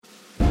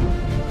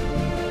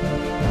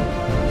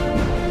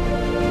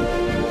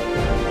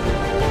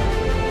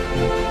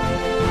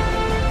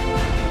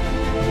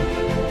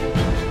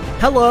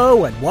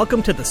Hello and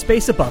welcome to The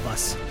Space Above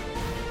Us.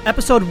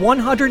 Episode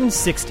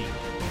 160,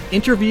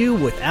 Interview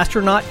with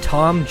Astronaut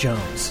Tom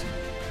Jones.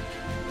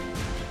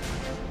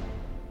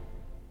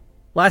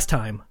 Last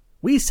time,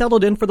 we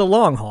settled in for the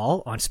long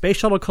haul on Space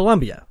Shuttle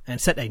Columbia and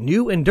set a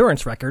new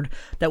endurance record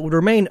that would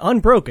remain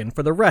unbroken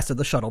for the rest of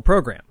the shuttle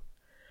program.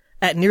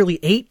 At nearly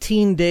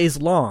 18 days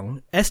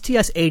long,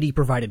 STS-80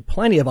 provided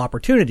plenty of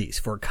opportunities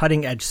for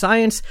cutting-edge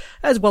science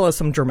as well as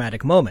some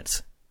dramatic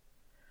moments.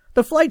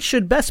 The flight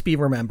should best be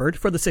remembered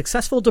for the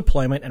successful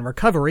deployment and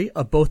recovery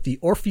of both the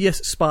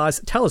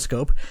Orpheus-SPAS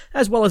telescope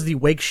as well as the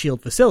Wake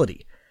Shield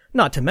facility,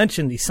 not to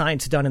mention the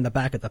science done in the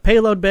back of the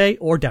payload bay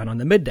or down on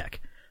the middeck.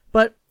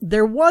 But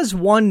there was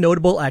one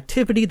notable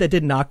activity that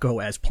did not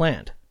go as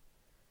planned.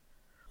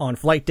 On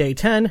Flight Day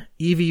 10,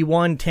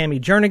 EV-1 Tammy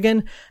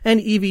Jernigan and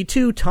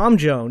EV-2 Tom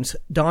Jones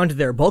donned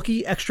their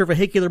bulky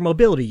extravehicular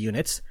mobility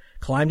units,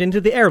 climbed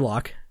into the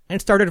airlock, and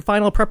started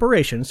final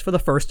preparations for the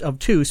first of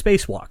two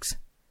spacewalks.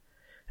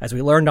 As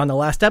we learned on the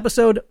last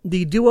episode,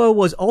 the duo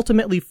was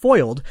ultimately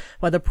foiled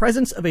by the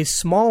presence of a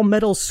small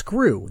metal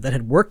screw that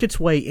had worked its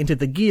way into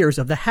the gears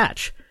of the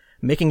hatch,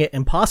 making it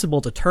impossible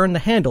to turn the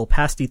handle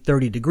past the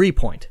 30-degree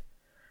point.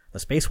 The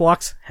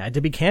spacewalks had to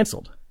be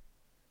cancelled.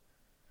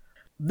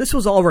 This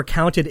was all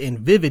recounted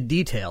in vivid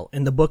detail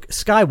in the book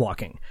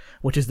Skywalking,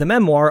 which is the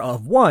memoir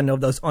of one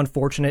of those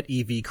unfortunate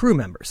EV crew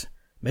members,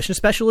 Mission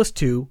Specialist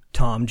 2,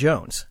 Tom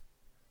Jones.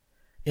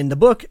 In the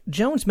book,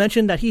 Jones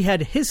mentioned that he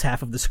had his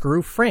half of the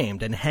screw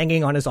framed and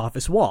hanging on his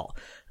office wall,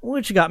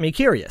 which got me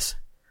curious.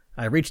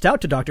 I reached out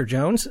to Dr.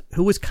 Jones,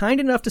 who was kind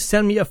enough to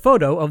send me a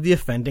photo of the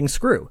offending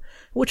screw,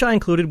 which I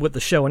included with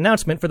the show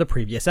announcement for the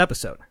previous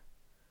episode.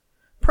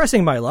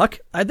 Pressing my luck,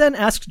 I then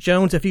asked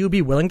Jones if he would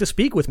be willing to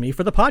speak with me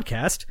for the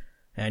podcast,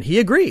 and he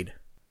agreed.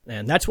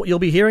 And that's what you'll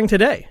be hearing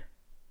today.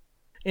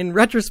 In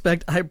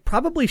retrospect, I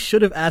probably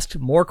should have asked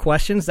more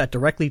questions that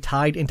directly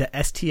tied into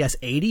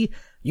STS-80,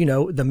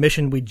 the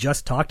mission we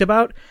just talked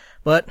about,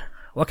 but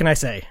what can I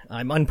say?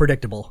 I'm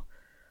unpredictable.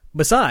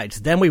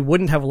 Besides, then we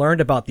wouldn't have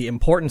learned about the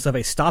importance of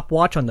a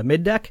stopwatch on the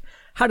middeck,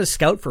 how to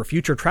scout for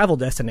future travel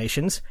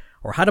destinations,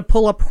 or how to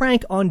pull a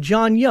prank on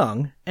John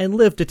Young and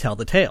live to tell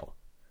the tale.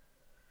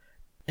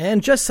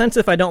 And just since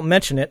if I don't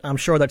mention it, I'm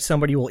sure that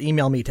somebody will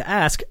email me to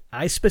ask,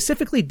 I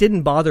specifically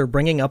didn't bother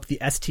bringing up the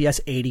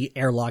STS-80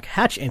 airlock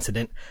hatch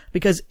incident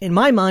because in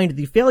my mind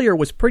the failure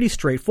was pretty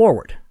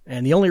straightforward,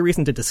 and the only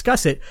reason to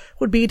discuss it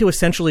would be to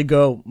essentially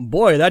go,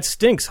 boy, that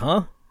stinks,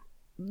 huh?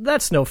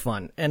 That's no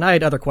fun, and I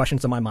had other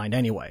questions on my mind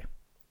anyway.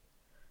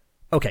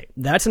 Okay,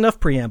 that's enough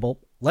preamble.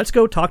 Let's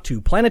go talk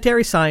to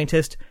planetary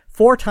scientist,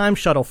 4-time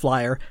shuttle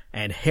flyer,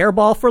 and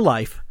hairball for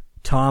life,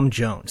 Tom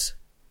Jones.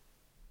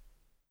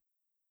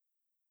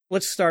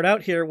 Let's start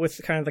out here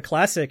with kind of the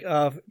classic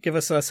of give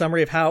us a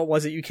summary of how it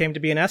was that you came to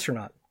be an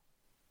astronaut.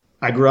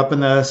 I grew up in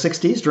the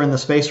 60s during the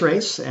space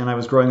race, and I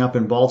was growing up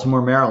in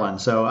Baltimore,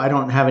 Maryland. So I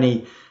don't have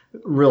any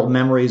real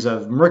memories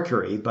of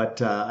Mercury,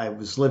 but I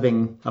was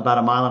living about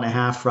a mile and a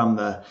half from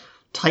the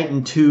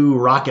Titan II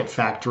rocket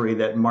factory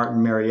that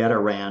Martin Marietta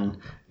ran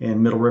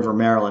in Middle River,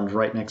 Maryland,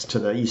 right next to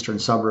the eastern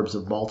suburbs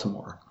of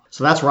Baltimore.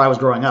 So that's where I was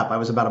growing up. I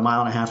was about a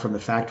mile and a half from the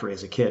factory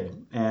as a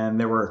kid, and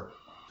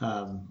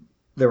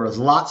there was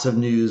lots of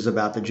news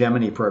about the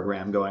Gemini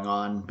program going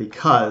on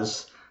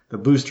because the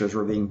boosters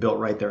were being built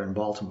right there in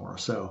Baltimore.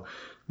 So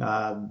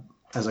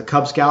as a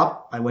Cub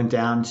Scout, I went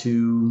down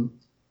to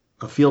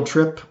a field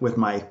trip with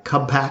my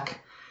Cub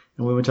pack,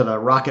 and we went to the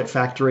rocket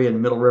factory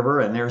in Middle River,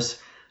 and there's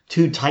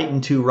two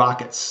Titan II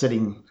rockets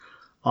sitting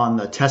on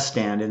the test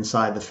stand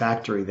inside the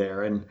factory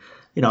there. And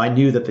I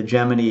knew that the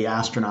Gemini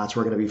astronauts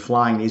were going to be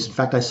flying these. In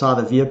fact, I saw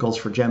the vehicles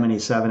for Gemini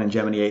 7 and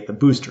Gemini 8, the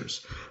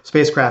boosters.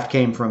 Spacecraft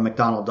came from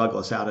McDonnell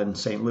Douglas out in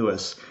St.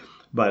 Louis.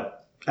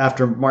 But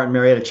after Martin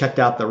Marietta checked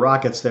out the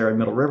rockets there in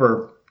Middle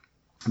River,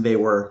 they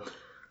were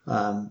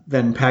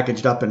then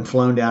packaged up and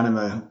flown down in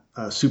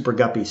the Super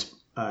Guppy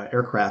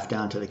aircraft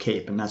down to the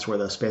Cape. And that's where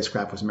the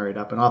spacecraft was married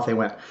up, and off they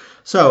went.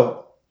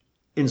 So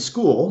in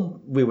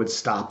school, we would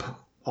stop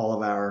all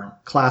of our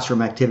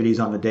classroom activities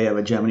on the day of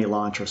a Gemini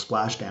launch or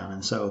splashdown.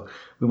 And so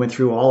we went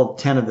through all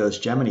 10 of those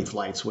Gemini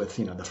flights with,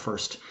 the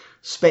first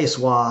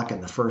spacewalk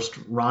and the first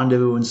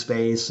rendezvous in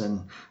space.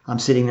 And I'm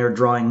sitting there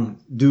drawing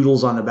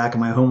doodles on the back of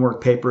my homework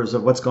papers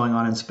of what's going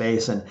on in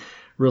space and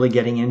really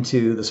getting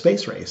into the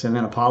space race. And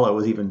then Apollo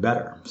was even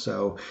better.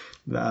 So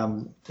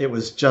it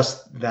was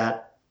just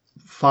that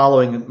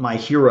following my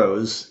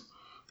heroes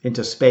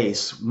into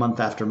space month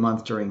after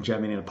month during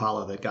Gemini and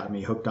Apollo that got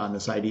me hooked on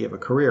this idea of a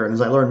career. And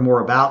as I learned more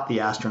about the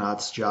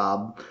astronaut's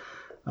job,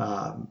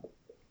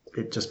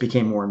 it just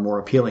became more and more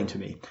appealing to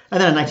me.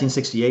 And then in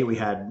 1968, we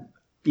had,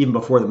 even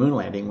before the moon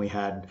landing, we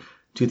had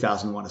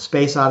 2001: A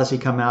Space Odyssey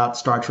come out.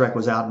 Star Trek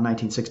was out in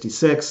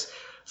 1966.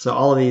 So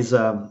all of these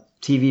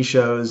TV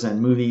shows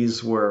and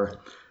movies were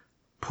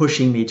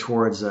pushing me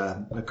towards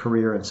a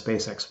career in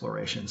space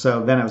exploration.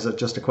 So then it was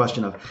just a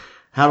question of,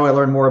 how do I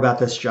learn more about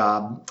this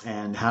job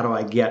and how do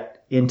I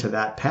get into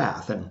that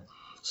path? And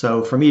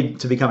So for me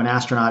to become an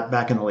astronaut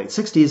back in the late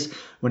 60s,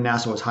 when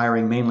NASA was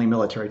hiring mainly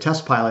military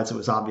test pilots, it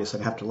was obvious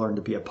I'd have to learn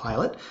to be a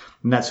pilot.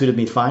 And that suited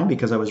me fine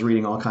because I was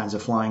reading all kinds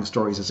of flying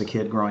stories as a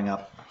kid growing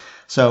up.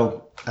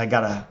 So I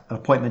got an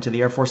appointment to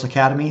the Air Force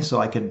Academy so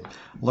I could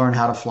learn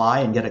how to fly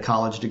and get a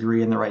college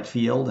degree in the right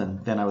field.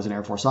 And then I was an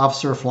Air Force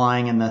officer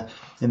flying in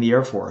the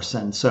Air Force.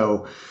 And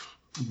so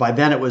by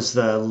then it was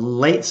the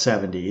late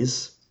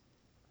 70s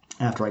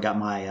after I got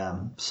my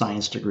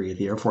science degree at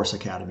the Air Force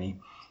Academy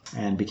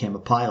and became a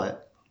pilot.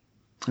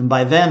 And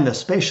by then the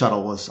space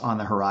shuttle was on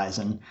the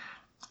horizon.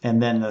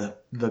 And then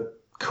the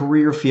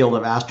career field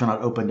of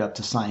astronaut opened up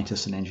to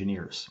scientists and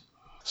engineers.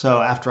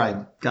 So after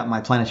I got my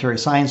planetary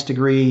science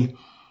degree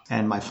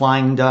and my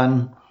flying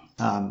done,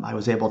 I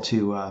was able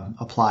to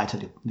apply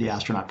to the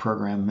astronaut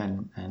program.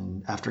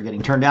 And after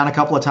getting turned down a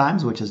couple of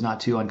times, which is not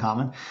too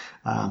uncommon,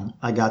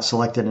 I got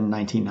selected in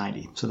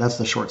 1990. So that's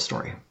the short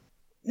story.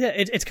 Yeah,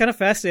 it's kind of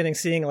fascinating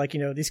seeing, like,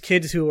 these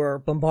kids who are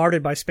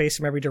bombarded by space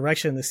from every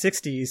direction in the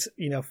 60s,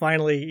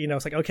 finally,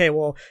 it's like, okay,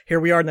 well, here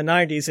we are in the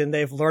 90s and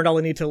they've learned all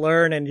they need to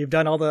learn and you've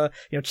done all the,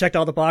 checked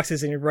all the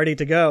boxes and you're ready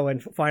to go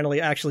and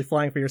finally actually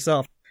flying for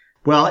yourself.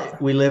 Well,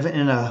 we live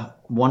in a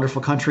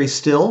wonderful country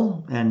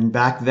still, and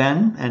back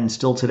then and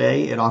still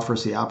today, it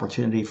offers the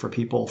opportunity for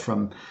people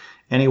from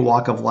any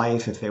walk of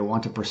life, if they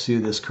want to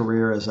pursue this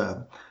career as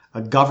a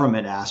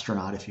government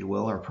astronaut, if you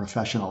will, or a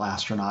professional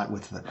astronaut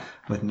with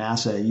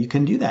NASA. You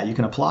can do that. You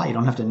can apply. You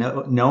don't have to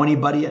know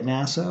anybody at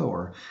NASA,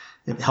 or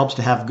it helps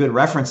to have good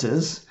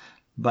references,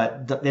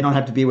 but they don't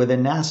have to be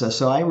within NASA.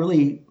 So I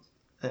really,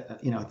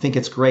 think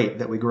it's great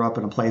that we grew up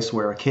in a place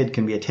where a kid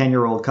can be a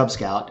 10-year-old Cub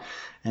Scout,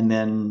 and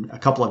then a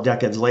couple of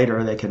decades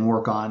later, they can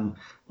work on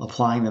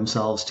applying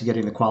themselves to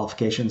getting the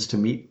qualifications to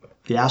meet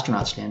the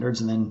astronaut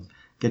standards and then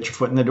get your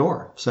foot in the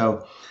door.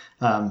 So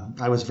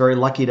I was very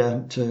lucky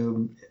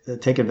to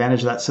take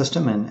advantage of that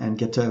system and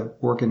get to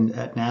work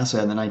at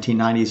NASA in the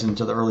 1990s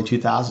into the early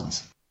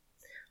 2000s.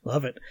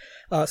 Love it.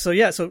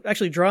 So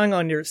actually drawing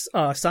on your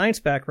science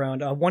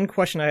background, one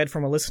question I had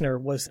from a listener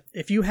was,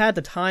 if you had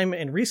the time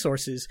and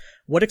resources,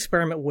 what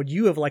experiment would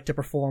you have liked to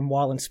perform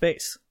while in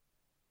space?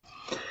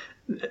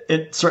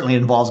 It certainly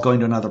involves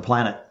going to another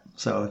planet.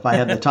 So if I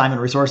had the time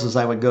and resources,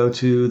 I would go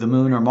to the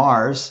moon or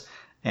Mars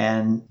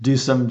and do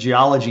some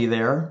geology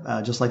there,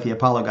 just like the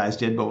Apollo guys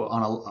did, but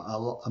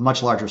on a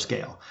much larger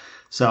scale.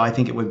 So I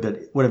think it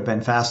would have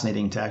been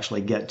fascinating to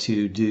actually get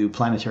to do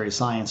planetary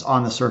science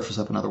on the surface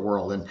of another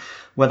world. And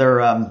whether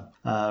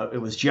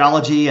it was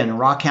geology and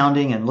rock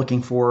hounding and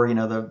looking for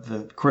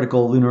the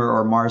critical lunar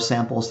or Mars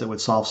samples that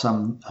would solve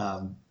some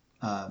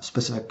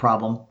specific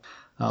problem,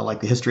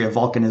 like the history of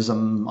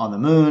volcanism on the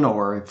moon,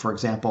 or, for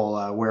example,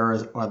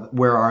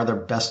 where are the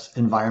best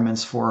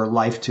environments for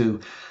life to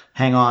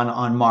hang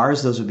on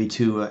Mars. Those would be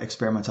two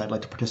experiments I'd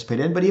like to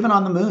participate in. But even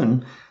on the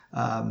moon,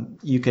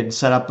 you could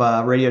set up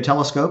a radio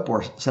telescope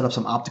or set up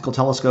some optical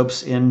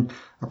telescopes in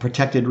a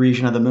protected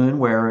region of the moon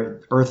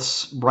where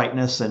Earth's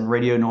brightness and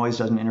radio noise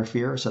doesn't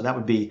interfere. So that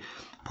would be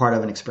part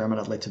of an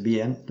experiment I'd like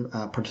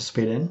to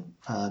participate in,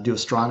 do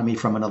astronomy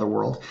from another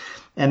world.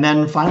 And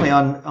then finally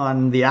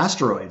on the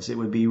asteroids, it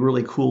would be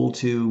really cool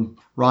to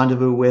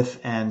rendezvous with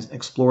and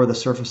explore the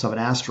surface of an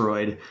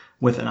asteroid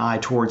with an eye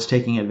towards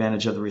taking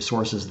advantage of the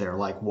resources there,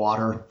 like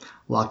water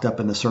locked up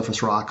in the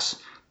surface rocks,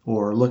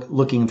 or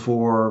looking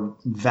for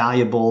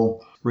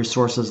valuable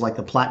resources like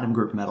the platinum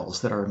group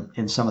metals that are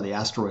in some of the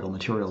asteroidal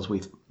materials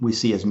we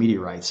see as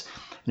meteorites.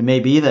 It may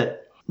be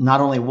that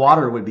not only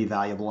water would be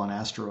valuable on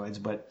asteroids,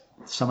 but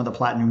some of the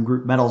platinum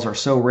group metals are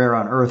so rare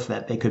on Earth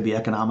that they could be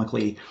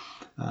economically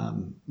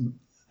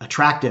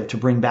attractive to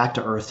bring back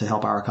to Earth to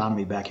help our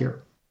economy back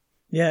here.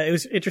 Yeah, it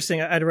was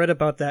interesting. I'd read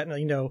about that.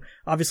 And,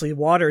 obviously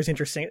water is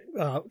interesting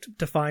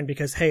to find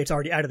because, hey, it's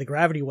already out of the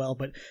gravity well.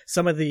 But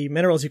some of the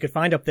minerals you could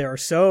find up there are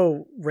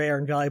so rare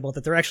and valuable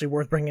that they're actually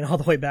worth bringing all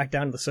the way back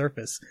down to the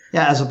surface.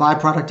 Yeah, as a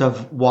byproduct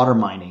of water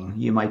mining,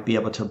 you might be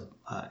able to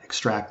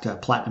extract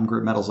platinum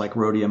group metals like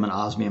rhodium and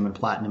osmium and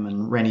platinum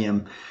and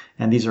rhenium.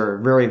 And these are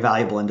very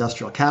valuable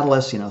industrial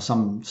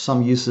catalysts,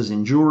 some uses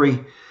in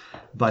jewelry,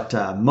 but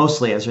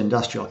mostly as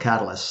industrial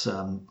catalysts,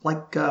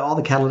 like all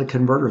the catalytic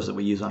converters that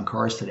we use on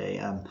cars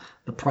today.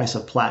 The price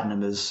of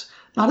platinum is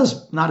not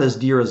as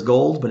dear as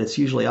gold, but it's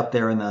usually up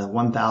there in the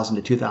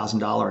 $1,000 to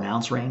 $2,000 an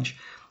ounce range.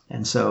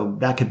 And so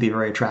that could be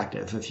very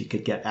attractive if you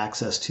could get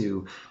access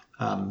to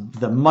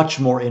the much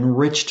more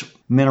enriched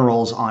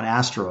minerals on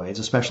asteroids,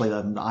 especially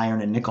the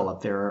iron and nickel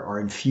up there, are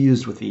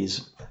infused with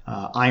these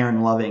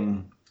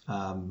iron-loving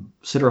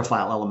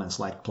siderophile elements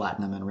like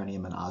platinum and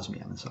rhenium and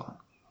osmium and so on.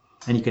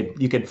 And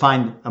you could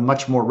find a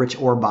much more rich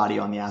ore body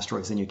on the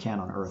asteroids than you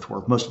can on Earth,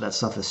 where most of that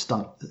stuff is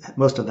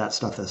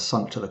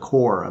sunk to the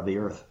core of the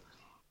Earth.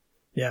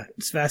 Yeah,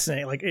 it's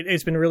fascinating. Like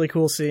it's been really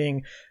cool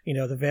seeing,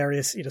 the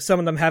various, some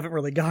of them haven't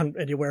really gone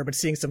anywhere, but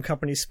seeing some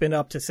companies spin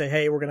up to say,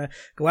 hey, we're going to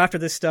go after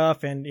this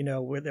stuff. And,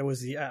 there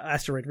was the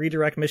asteroid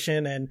redirect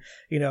mission. And,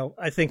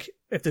 I think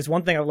if there's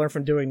one thing I've learned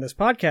from doing this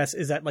podcast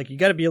is that, like, you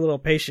got to be a little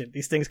patient.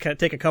 These things kind of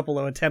take a couple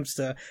of attempts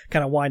to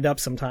kind of wind up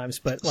sometimes,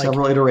 but like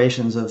several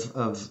iterations of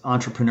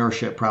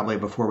entrepreneurship probably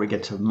before we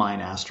get to mine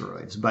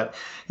asteroids. But,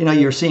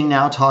 you're seeing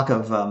now talk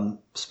of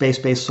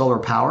space-based solar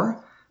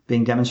power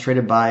being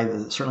demonstrated by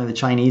certainly the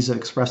Chinese have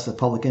expressed the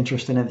public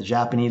interest in it, the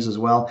Japanese as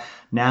well.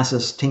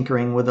 NASA's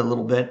tinkering with it a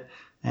little bit,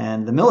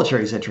 and the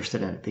military's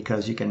interested in it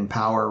because you can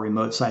power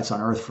remote sites on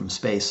Earth from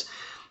space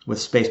with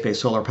space-based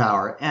solar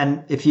power.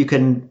 And if you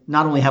can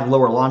not only have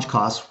lower launch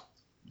costs,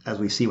 as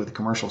we see with the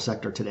commercial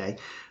sector today,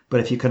 but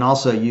if you can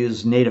also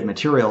use native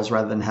materials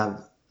rather than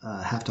have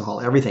to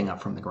haul everything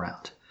up from the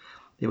ground.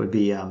 It would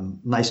be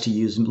nice to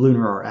use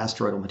lunar or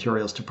asteroidal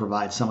materials to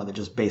provide some of the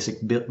just basic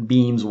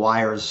beams,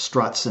 wires,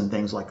 struts, and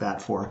things like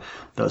that for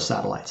those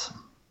satellites.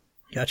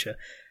 Gotcha.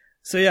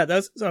 So yeah,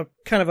 that's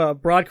kind of a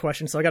broad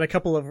question. So I got a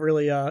couple of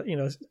really,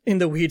 in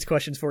the weeds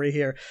questions for you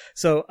here.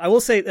 So I will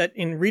say that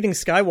in reading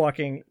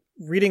Skywalking,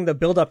 reading the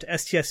build up to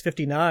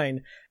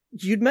STS-59,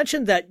 you'd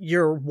mentioned that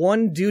your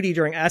one duty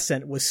during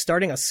ascent was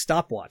starting a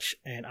stopwatch,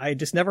 and I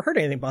just never heard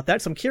anything about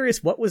that. So I'm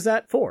curious, what was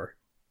that for?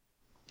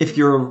 If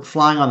you're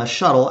flying on the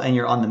shuttle and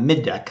you're on the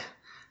middeck,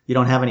 you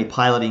don't have any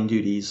piloting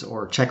duties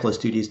or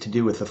checklist duties to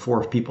do with the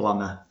 4 people on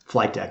the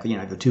flight deck.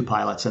 The 2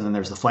 pilots, and then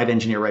there's the flight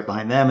engineer right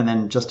behind them, and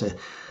then just to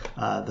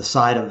the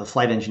side of the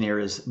flight engineer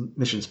is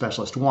Mission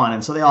Specialist 1.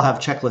 And so they all have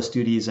checklist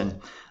duties, and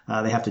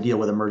they have to deal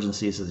with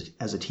emergencies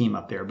as a team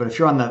up there. But if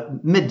you're on the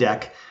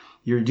middeck,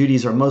 your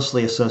duties are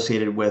mostly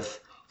associated with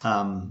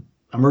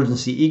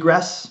emergency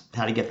egress,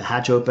 how to get the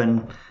hatch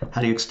open,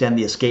 how to extend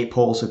the escape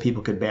pole so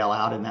people could bail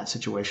out in that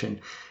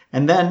situation.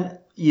 And then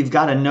you've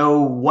got to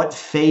know what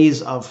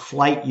phase of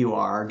flight you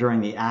are during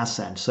the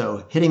ascent.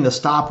 So hitting the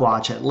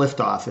stopwatch at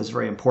liftoff is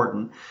very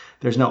important.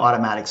 There's no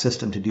automatic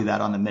system to do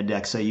that on the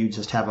middeck. So you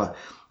just have a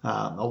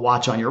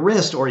watch on your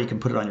wrist, or you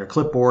can put it on your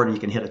clipboard, or you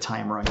can hit a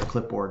timer on your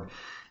clipboard.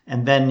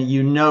 And then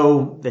you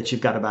know that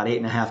you've got about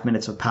 8.5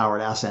 minutes of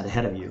powered ascent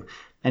ahead of you.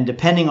 And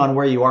depending on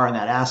where you are in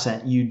that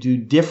ascent, you do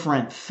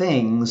different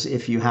things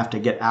if you have to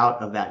get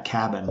out of that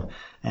cabin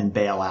and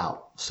bail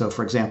out. So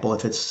for example,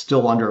 if it's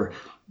still under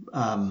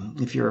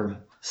if you're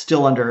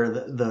still under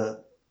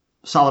the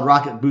solid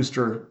rocket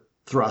booster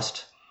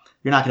thrust,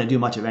 you're not going to do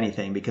much of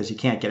anything because you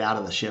can't get out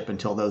of the ship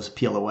until those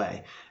peel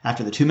away.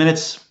 After the 2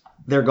 minutes,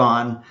 they're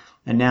gone.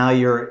 And now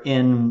you're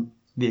in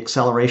the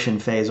acceleration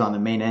phase on the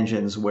main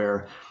engines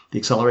where the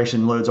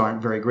acceleration loads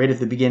aren't very great at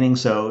the beginning.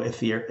 So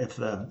if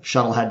the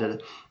shuttle had to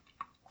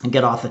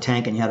get off the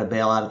tank and you had to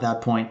bail out at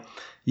that point,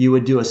 you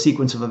would do a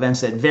sequence of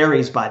events that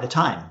varies by the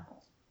time.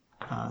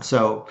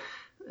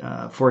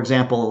 For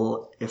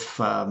example, if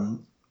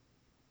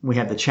we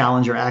had the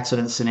Challenger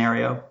accident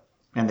scenario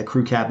and the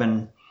crew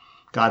cabin,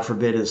 God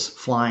forbid, is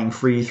flying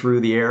free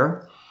through the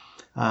air,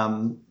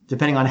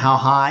 depending on how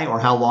high or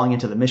how long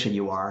into the mission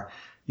you are,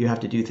 you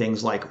have to do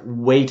things like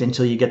wait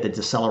until you get the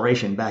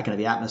deceleration back into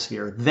the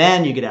atmosphere.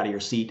 Then you get out of your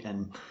seat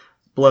and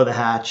blow the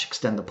hatch,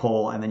 extend the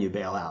pole, and then you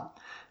bail out.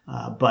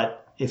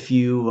 But if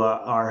you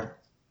are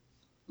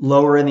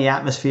lower in the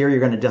atmosphere, you're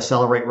going to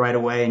decelerate right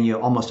away, and you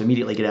almost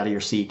immediately get out of your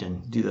seat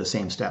and do those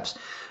same steps.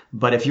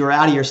 But if you're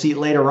out of your seat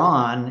later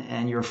on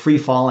and you're free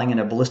falling in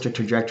a ballistic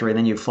trajectory, and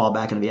then you fall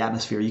back into the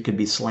atmosphere, you could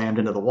be slammed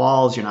into the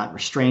walls. You're not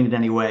restrained in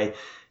any way.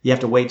 You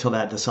have to wait till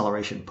that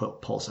deceleration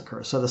pulse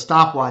occurs. So the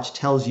stopwatch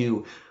tells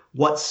you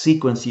what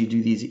sequence you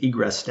do these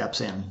egress steps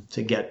in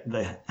to get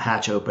the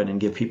hatch open and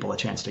give people a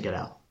chance to get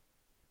out.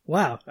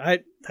 Wow,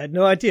 I had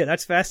no idea.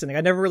 That's fascinating.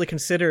 I never really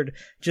considered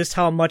just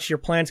how much your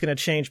plan's going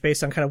to change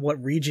based on kind of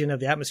what region of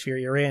the atmosphere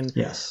you're in.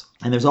 Yes,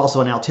 and there's also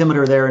an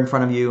altimeter there in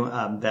front of you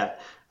that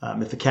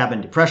if the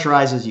cabin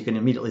depressurizes, you can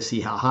immediately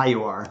see how high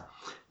you are.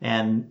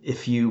 And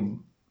if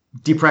you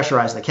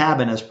depressurize the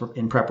cabin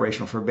in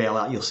preparation for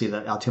bailout, you'll see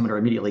the altimeter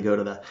immediately go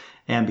to the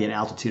ambient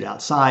altitude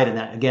outside. And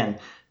that, again,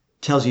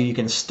 tells you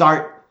can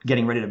start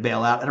getting ready to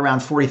bail out at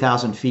around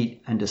 40,000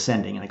 feet and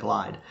descending in a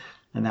glide.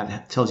 And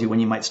that tells you when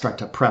you might start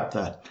to prep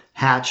the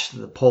hatch,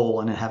 the pole,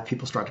 and then have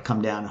people start to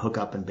come down, hook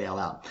up, and bail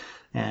out.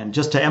 And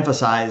just to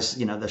emphasize,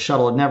 the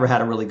shuttle had never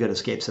had a really good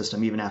escape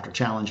system, even after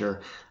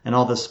Challenger. And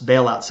all this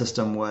bailout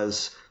system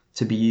was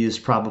to be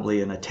used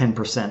probably in a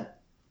 10%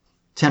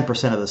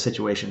 of the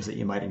situations that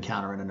you might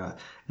encounter in an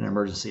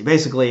emergency.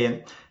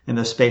 Basically, in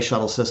the space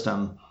shuttle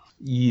system,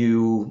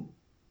 you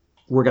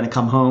were going to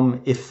come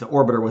home if the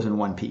orbiter was in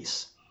one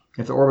piece.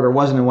 If the orbiter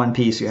wasn't in one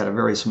piece, you had a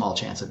very small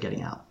chance of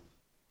getting out.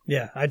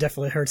 Yeah, I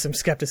definitely heard some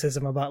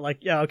skepticism about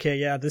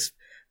this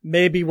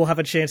maybe we'll have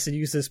a chance to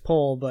use this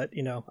pole, but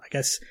I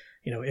guess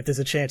if there's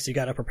a chance, you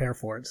got to prepare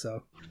for it.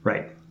 So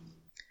right.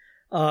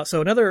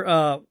 So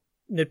another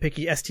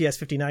nitpicky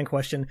STS-59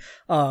 question.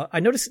 I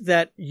noticed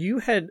that you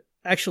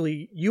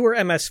were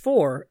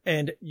MS4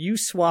 and you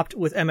swapped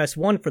with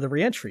MS1 for the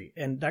reentry,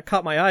 and that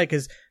caught my eye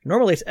because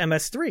normally it's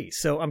MS3.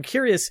 So I'm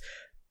curious,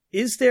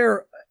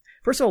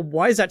 First of all,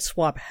 why does that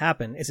swap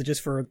happen? Is it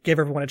just for give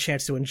everyone a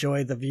chance to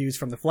enjoy the views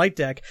from the flight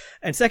deck?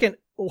 And second,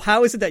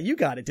 how is it that you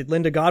got it? Did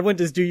Linda Godwin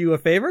just do you a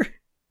favor?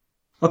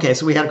 Okay,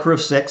 so we had a crew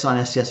of 6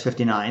 on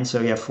STS-59,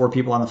 so you have 4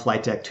 people on the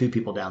flight deck, 2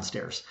 people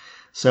downstairs.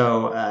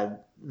 So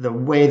the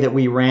way that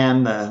we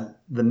ran the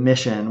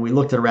mission, we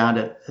looked around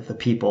at the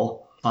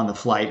people on the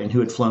flight and who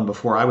had flown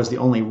before. I was the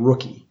only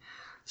rookie.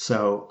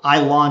 So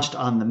I launched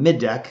on the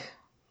middeck,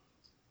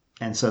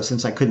 and so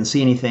since I couldn't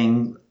see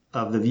anything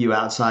of the view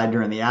outside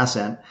during the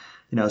ascent,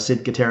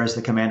 Sid Gutierrez,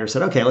 the commander,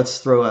 said, okay, let's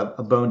throw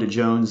a bone to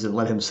Jones and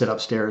let him sit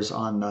upstairs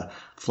on the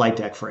flight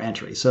deck for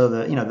entry. So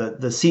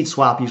the seat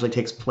swap usually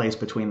takes place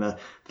between the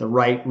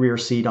right rear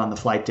seat on the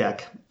flight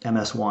deck,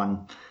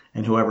 MS-1,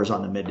 and whoever's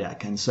on the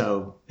middeck. And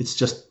so it's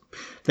just,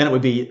 then it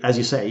would be, as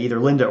you say, either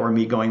Linda or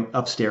me going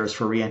upstairs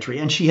for reentry.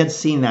 And she had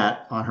seen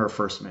that on her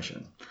first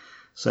mission.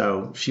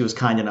 So she was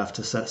kind enough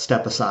to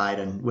step aside,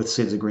 and with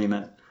Sid's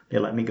agreement, they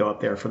let me go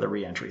up there for the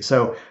reentry.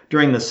 So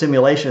during the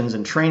simulations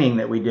and training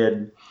that we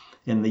did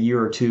in the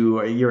year or two,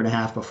 a year and a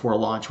half before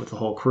launch with the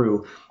whole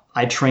crew,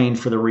 I trained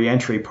for the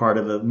reentry part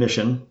of the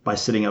mission by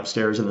sitting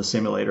upstairs in the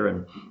simulator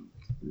and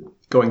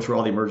going through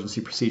all the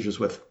emergency procedures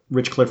with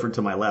Rich Clifford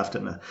to my left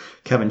and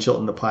Kevin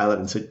Chilton, the pilot,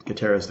 and Sid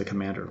Gutierrez, the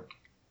commander.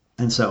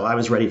 And so I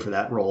was ready for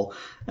that role.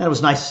 And it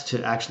was nice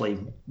to actually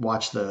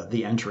watch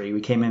the entry.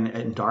 We came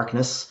in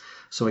darkness,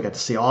 so we got to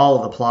see all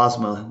of the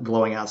plasma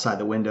glowing outside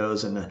the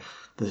windows and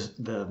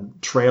the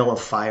trail of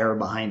fire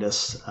behind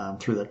us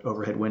through the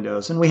overhead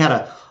windows. And we had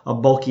a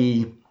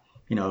bulky,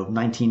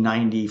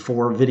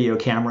 1994 video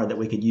camera that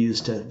we could use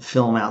to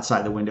film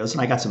outside the windows.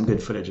 And I got some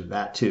good footage of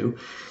that too.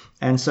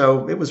 And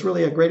so it was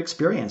really a great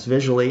experience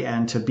visually,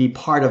 and to be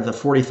part of the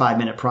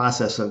 45-minute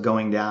process of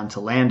going down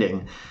to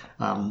landing.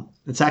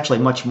 It's actually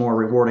much more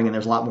rewarding, and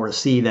there's a lot more to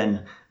see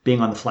than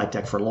being on the flight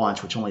deck for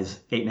launch, which only is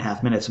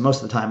 8.5 minutes. And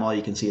most of the time, all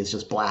you can see is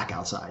just black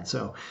outside.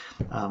 So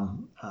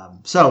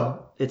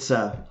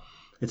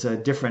it's a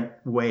different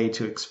way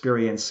to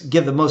experience,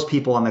 give the most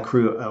people on the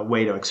crew a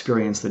way to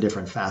experience the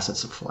different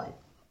facets of flight.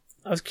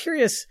 I was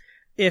curious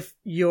if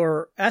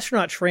your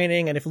astronaut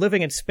training and if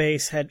living in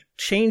space had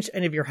changed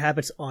any of your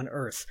habits on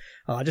Earth.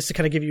 Just to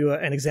kind of give you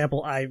an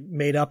example I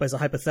made up as a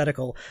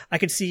hypothetical, I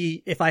could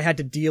see if I had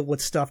to deal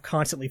with stuff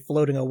constantly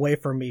floating away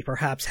from me,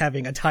 perhaps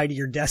having a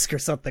tidier desk or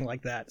something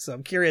like that. So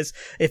I'm curious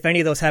if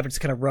any of those habits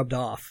kind of rubbed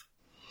off.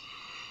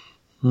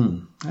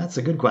 That's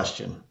a good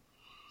question.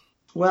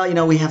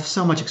 Well, we have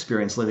so much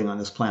experience living on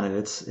this planet.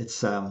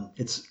 It's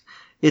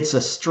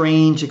a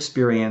strange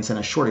experience and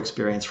a short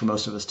experience for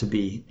most of us to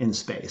be in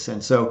space.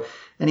 And so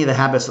any of the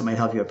habits that might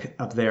help you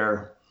up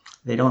there,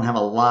 they don't have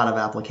a lot of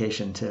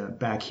application to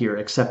back here,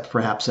 except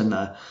perhaps in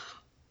the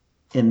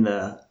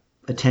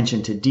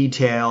attention to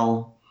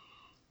detail,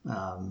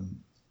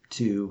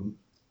 to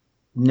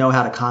know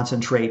how to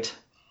concentrate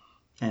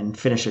and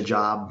finish a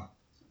job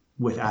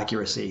with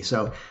accuracy.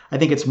 So I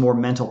think it's more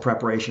mental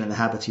preparation and the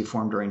habits you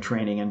form during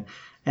training.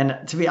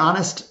 And to be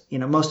honest,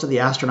 most of the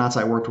astronauts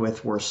I worked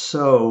with were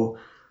so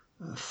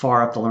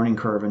far up the learning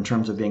curve in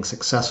terms of being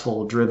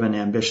successful, driven,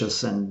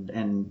 ambitious,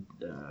 and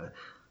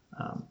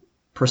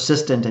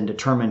persistent and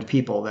determined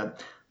people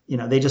that,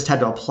 they just had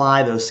to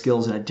apply those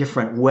skills in a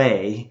different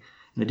way,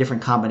 in a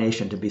different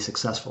combination to be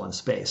successful in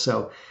space.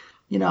 So,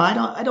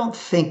 I don't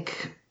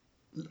think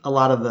a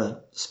lot of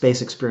the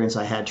space experience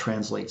I had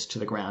translates to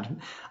the ground.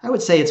 I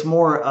would say it's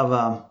more of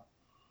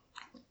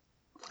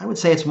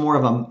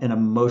an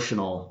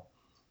emotional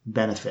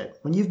benefit.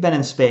 When you've been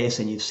in space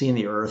and you've seen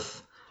the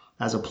Earth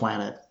as a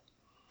planet,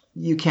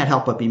 you can't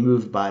help but be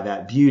moved by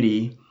that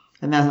beauty.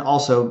 And then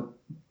also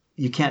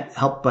you can't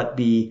help but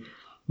be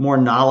more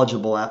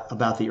knowledgeable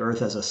about the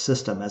Earth as a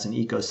system, as an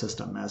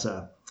ecosystem,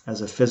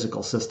 as a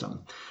physical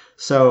system.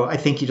 So I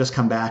think you just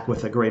come back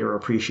with a greater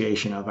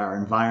appreciation of our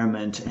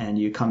environment, and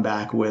you come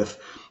back with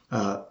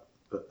a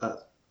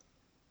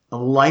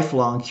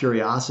lifelong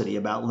curiosity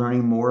about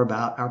learning more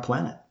about our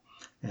planet.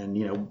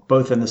 And,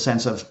 both in the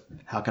sense of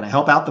how can I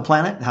help out the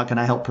planet? How can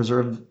I help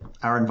preserve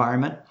our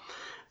environment?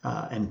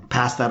 And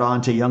pass that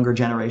on to younger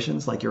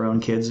generations like your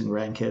own kids and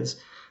grandkids.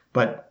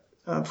 But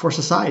for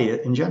society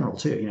in general,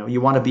 too,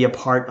 you want to be a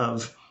part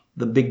of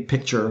the big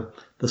picture,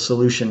 the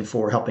solution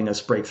for helping us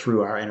break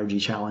through our energy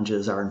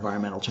challenges, our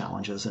environmental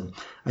challenges. And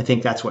I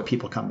think that's what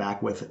people come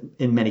back with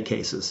in many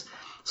cases.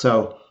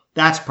 So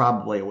that's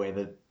probably a way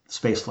that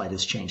spaceflight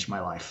has changed my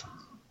life.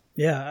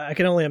 Yeah, I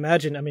can only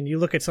imagine. I mean, you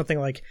look at something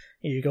like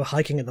you go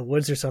hiking in the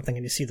woods or something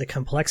and you see the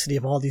complexity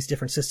of all these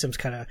different systems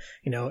kind of,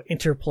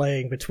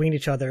 interplaying between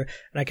each other.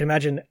 And I can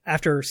imagine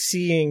after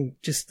seeing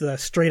just the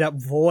straight up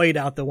void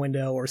out the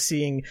window or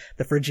seeing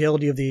the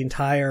fragility of the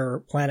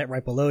entire planet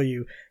right below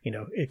you,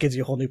 it gives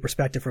you a whole new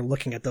perspective for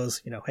looking at those,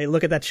 hey,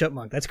 look at that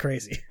chipmunk. That's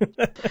crazy.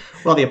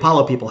 Well, the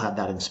Apollo people had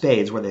that in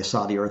spades where they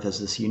saw the Earth as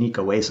this unique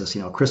oasis,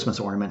 a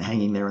Christmas ornament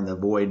hanging there in the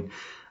void.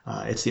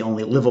 It's the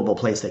only livable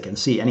place they can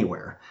see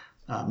anywhere.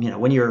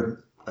 When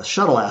you're a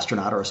shuttle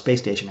astronaut or a space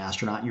station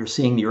astronaut, you're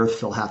seeing the Earth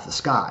fill half the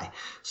sky.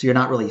 So you're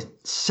not really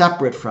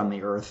separate from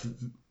the Earth,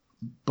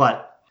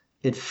 but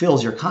it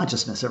fills your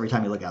consciousness every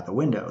time you look out the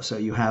window. So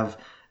you have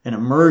an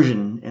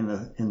immersion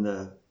in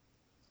the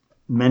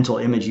mental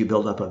image you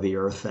build up of the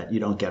Earth that you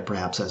don't get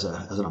perhaps as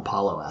an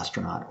Apollo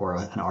astronaut or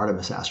an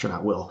Artemis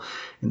astronaut will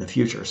in the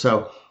future.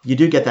 So you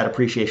do get that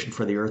appreciation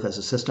for the Earth as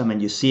a system,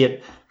 and you see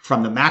it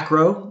from the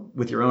macro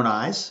with your own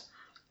eyes,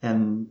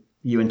 and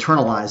you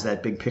internalize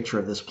that big picture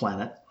of this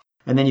planet.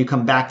 And then you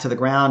come back to the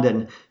ground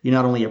and you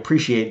not only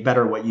appreciate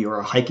better what you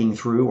are hiking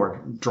through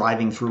or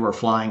driving through or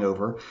flying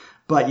over,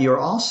 but you're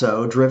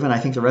also driven, I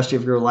think, the rest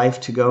of your life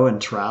to go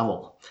and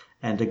travel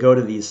and to go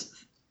to these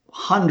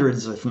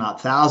hundreds, if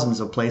not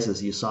thousands of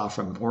places you saw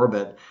from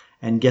orbit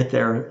and get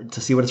there to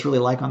see what it's really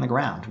like on the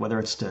ground, whether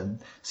it's to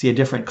see a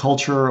different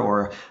culture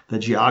or the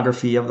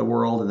geography of the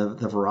world and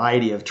the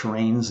variety of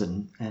terrains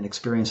and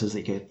experiences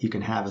that you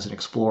can have as an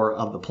explorer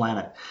of the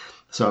planet.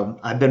 So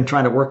I've been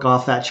trying to work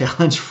off that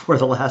challenge for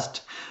the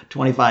last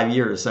 25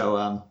 years. So,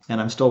 and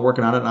I'm still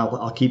working on it, and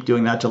I'll keep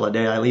doing that till the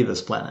day I leave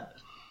this planet.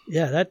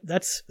 Yeah,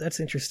 that's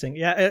interesting.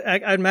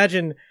 Yeah, I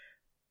imagine,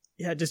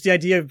 yeah, just the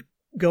idea of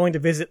going to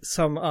visit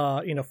some,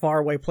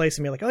 faraway place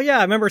and be like, oh yeah,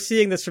 I remember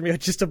seeing this from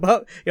just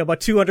about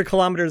 200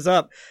 kilometers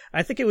up.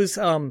 I think it was,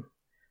 who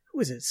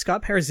was it?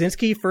 Scott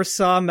Parzynski first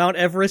saw Mount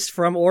Everest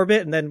from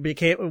orbit and then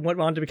went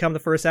on to become the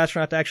first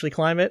astronaut to actually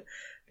climb it.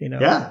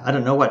 Yeah, I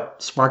don't know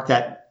what sparked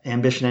that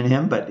ambition in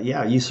him, but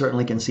yeah, you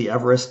certainly can see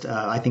Everest.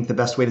 I think the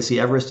best way to see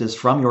Everest is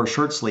from your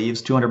shirt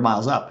sleeves 200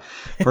 miles up,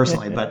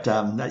 personally, but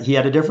he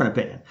had a different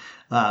opinion.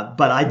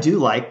 But I do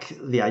like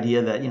the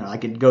idea that, I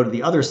could go to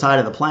the other side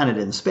of the planet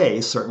in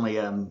space. Certainly,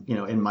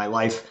 in my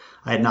life,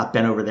 I had not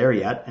been over there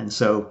yet. And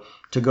so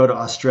to go to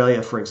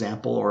Australia, for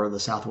example, or the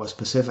Southwest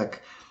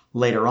Pacific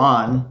later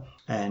on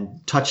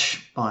and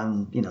touch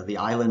on, the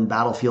island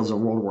battlefields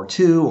of World War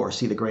II or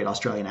see the great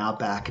Australian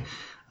outback,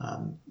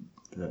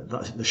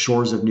 the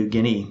shores of New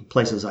Guinea,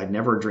 places I'd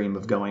never dreamed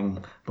of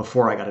going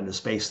before I got into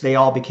space, they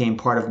all became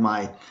part of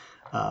my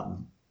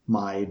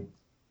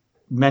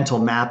mental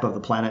map of the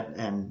planet,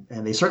 and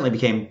they certainly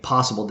became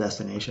possible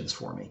destinations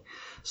for me.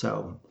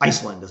 So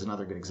Iceland is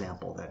another good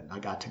example that I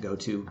got to go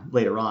to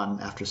later on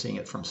after seeing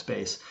it from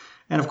space.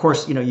 And of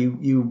course,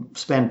 you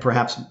spend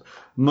perhaps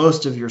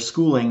most of your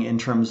schooling in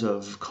terms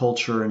of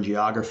culture and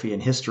geography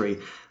and history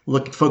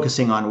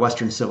focusing on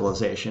Western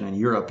civilization and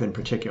Europe in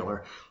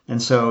particular.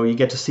 And so you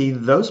get to see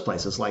those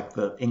places like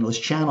the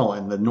English Channel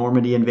and the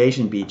Normandy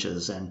invasion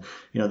beaches and,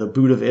 the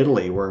boot of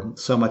Italy, where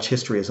so much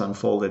history is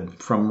unfolded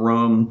from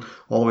Rome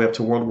all the way up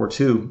to World War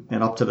II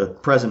and up to the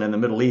present in the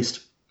Middle East.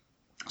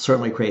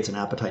 Certainly creates an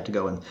appetite to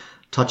go and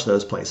touch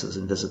those places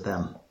and visit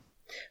them.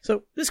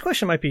 So this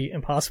question might be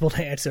impossible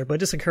to answer, but it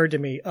just occurred to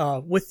me,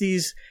 with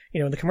these,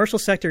 in the commercial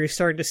sector, you're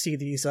starting to see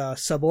these,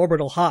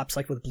 suborbital hops,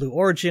 like with Blue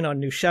Origin on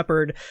New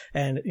Shepard.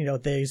 And,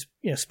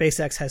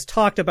 SpaceX has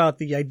talked about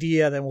the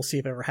idea, then we'll see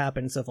if it ever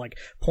happens, of like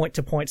point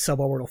to point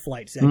suborbital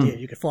flights. The idea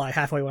you could fly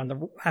halfway around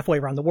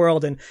the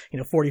world in,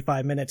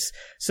 45 minutes.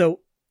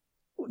 So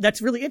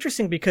that's really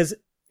interesting because,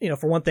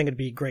 for one thing, it'd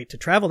be great to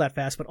travel that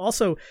fast, but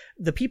also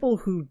the people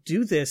who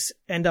do this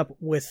end up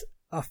with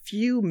a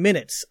few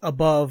minutes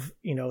above,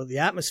 the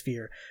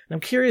atmosphere. And I'm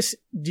curious,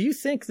 do you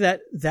think that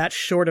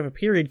short of a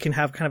period can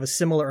have kind of a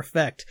similar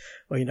effect?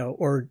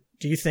 Or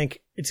do you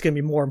think it's going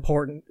to be more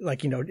important?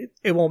 Like,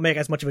 it won't make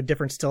as much of a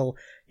difference till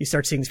you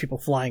start seeing these people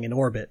flying in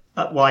orbit.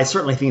 Well, I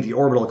certainly think the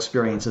orbital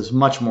experience is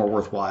much more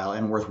worthwhile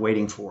and worth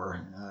waiting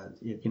for.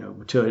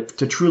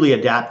 To truly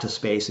adapt to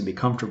space and be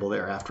comfortable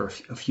there after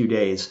a few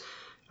days,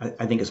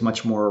 I think is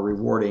much more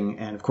rewarding.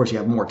 And of course, you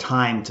have more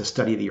time to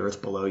study the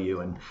Earth below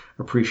you and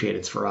appreciate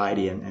its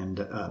variety and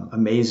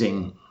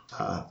amazing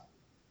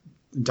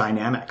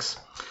dynamics.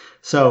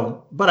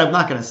 So, but I'm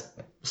not going to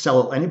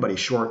sell anybody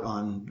short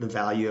on the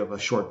value of a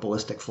short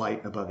ballistic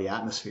flight above the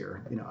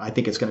atmosphere. I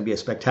think it's going to be a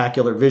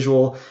spectacular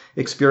visual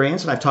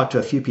experience. And I've talked to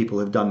a few people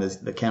who've done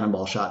the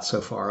cannonball shots so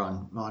far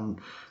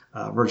on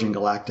Virgin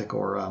Galactic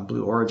or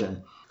Blue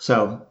Origin.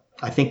 So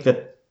I think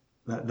that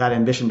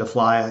ambition to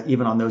fly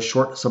even on those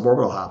short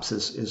suborbital hops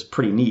is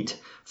pretty neat,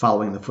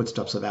 following the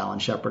footsteps of Alan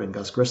Shepard and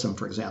Gus Grissom,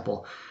 for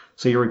example.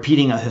 So you're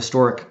repeating a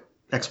historic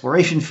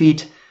exploration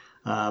feat,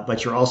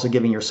 but you're also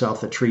giving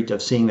yourself the treat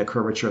of seeing the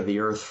curvature of the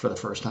Earth for the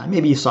first time.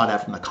 Maybe you saw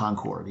that from the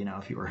Concorde,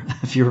 if you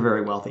were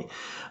very wealthy.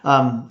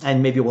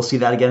 And maybe we'll see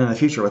that again in the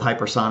future with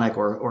hypersonic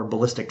or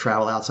ballistic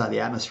travel outside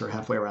the atmosphere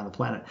halfway around the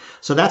planet.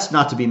 So that's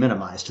not to be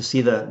minimized, to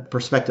see the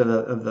perspective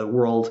of the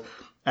world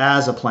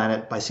as a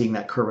planet by seeing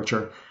that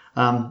curvature.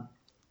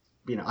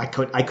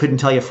 I couldn't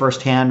tell you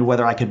firsthand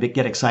whether I could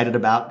get excited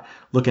about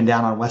looking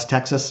down on West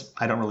Texas.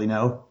 I don't really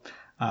know.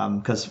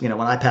 Because, when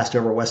I passed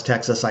over West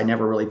Texas, I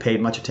never really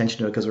paid much attention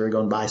to it because we were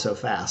going by so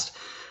fast.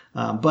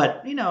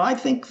 But I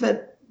think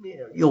that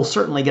you'll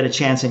certainly get a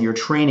chance in your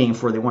training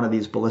for one of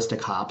these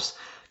ballistic hops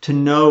to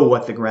know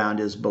what the ground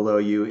is below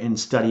you in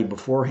study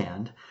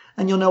beforehand.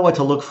 And you'll know what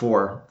to look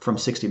for from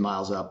 60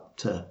 miles up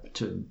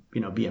to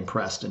be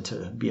impressed and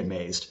to be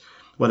amazed.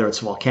 Whether it's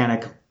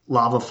volcanic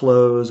lava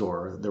flows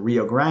or the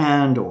Rio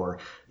Grande or,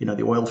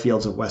 the oil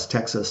fields of West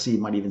Texas. You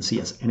might even see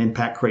an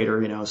impact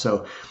crater,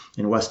 so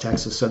in West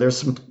Texas. So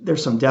there's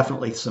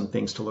definitely some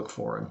things to look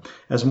for. And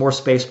as more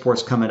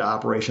spaceports come into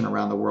operation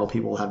around the world,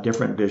 people will have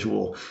different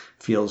visual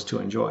fields to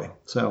enjoy.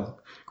 So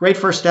great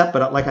first step.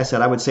 But like I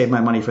said, I would save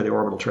my money for the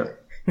orbital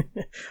trip.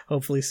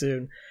 Hopefully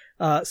soon.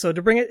 So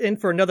to bring it in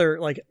for another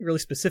really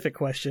specific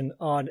question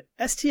on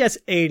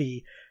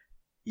STS-80,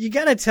 you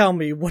gotta tell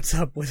me what's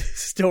up with his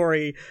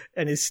story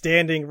and his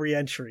standing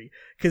reentry.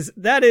 Cause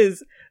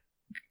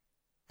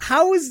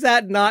how is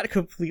that not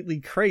completely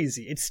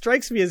crazy? It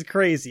strikes me as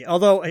crazy.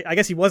 Although I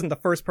guess he wasn't the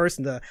first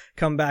person to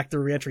come back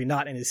through reentry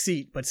not in his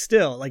seat, but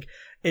still,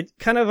 it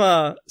kind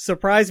of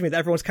surprised me that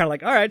everyone's kind of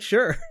like, all right,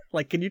 sure.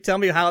 Can you tell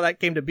me how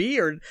that came to be,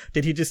 or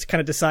did he just kind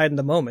of decide in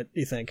the moment, do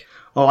you think?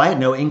 Oh, I had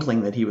no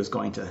inkling that he was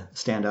going to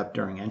stand up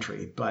during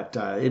entry, but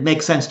it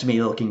makes sense to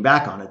me looking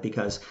back on it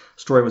because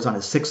Story was on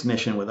his 6th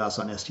mission with us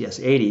on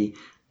STS-80,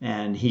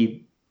 and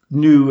he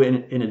knew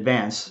in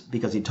advance,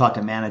 because he talked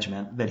to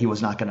management, that he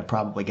was not going to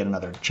probably get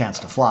another chance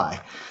to fly.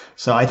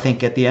 So I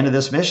think at the end of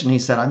this mission, he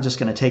said, I'm just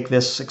going to take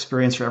this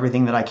experience for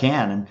everything that I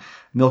can and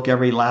milk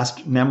every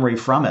last memory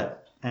from it.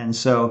 And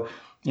so,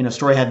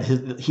 Story had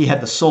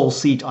the sole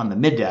seat on the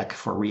middeck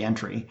for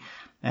reentry.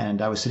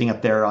 And I was sitting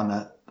up there on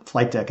the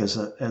flight deck as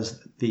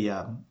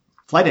the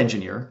flight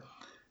engineer.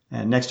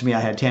 And next to me,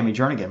 I had Tammy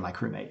Jernigan, my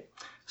crewmate.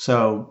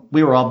 So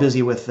we were all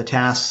busy with the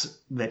tasks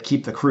that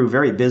keep the crew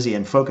very busy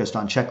and focused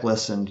on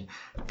checklists and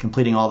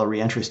completing all the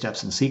reentry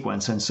steps in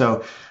sequence. And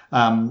so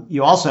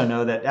you also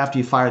know that after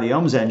you fire the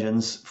OMS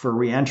engines for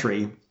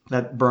reentry,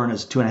 that burn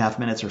is 2.5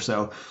 minutes or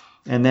so.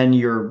 And then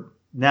you're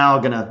now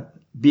going to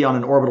be on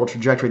an orbital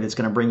trajectory that's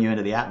going to bring you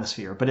into the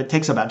atmosphere. But it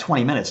takes about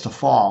 20 minutes to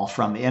fall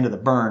from the end of the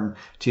burn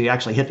to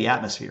actually hit the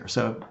atmosphere.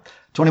 So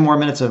 20 more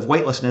minutes of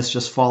weightlessness,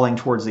 just falling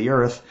towards the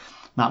Earth.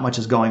 Not much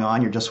is going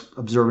on. You're just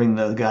observing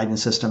the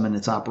guidance system and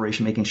its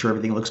operation, making sure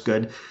everything looks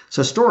good.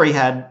 So Story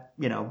had,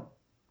 no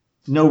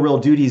real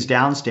duties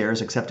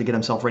downstairs except to get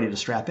himself ready to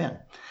strap in.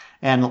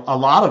 And a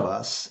lot of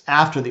us,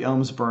 after the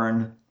OMS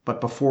burn,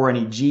 but before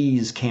any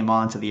Gs came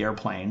onto the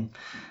airplane,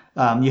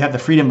 you have the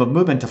freedom of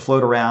movement to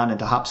float around and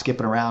to hop,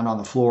 skipping around on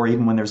the floor.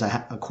 Even when there's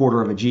a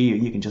quarter of a G,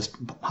 you can just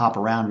hop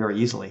around very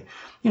easily.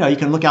 You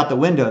can look out the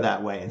window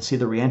that way and see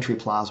the reentry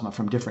plasma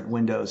from different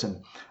windows.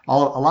 And a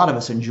lot of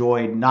us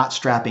enjoyed not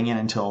strapping in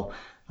until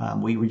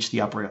we reached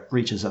the upper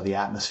reaches of the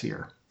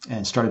atmosphere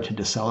and started to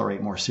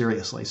decelerate more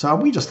seriously. So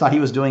we just thought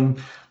he was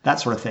doing that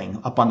sort of thing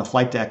up on the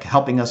flight deck,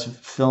 helping us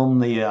film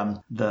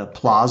the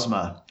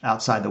plasma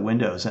outside the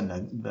windows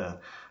and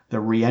the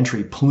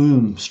reentry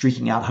plume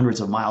streaking out hundreds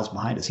of miles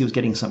behind us. He was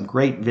getting some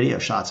great video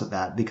shots of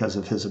that because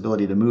of his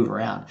ability to move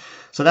around.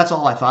 So that's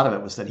all I thought of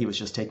it, was that he was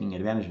just taking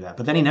advantage of that.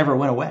 But then he never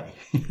went away.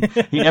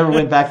 He never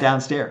went back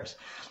downstairs.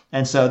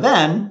 And so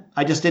then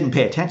I just didn't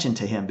pay attention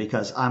to him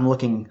because I'm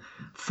looking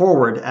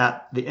forward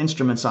at the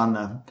instruments on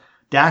the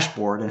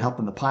dashboard and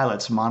helping the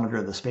pilots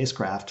monitor the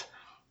spacecraft.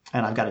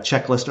 And I've got a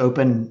checklist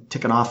open,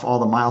 ticking off all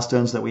the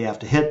milestones that we have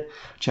to hit,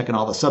 checking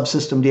all the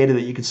subsystem data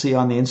that you can see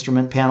on the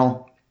instrument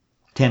panel.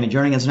 Tammy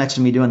Jernigan's next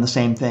to me doing the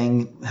same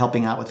thing,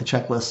 helping out with the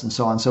checklist and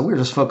so on. So we were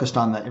just focused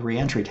on the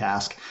reentry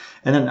task.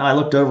 And then I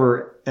looked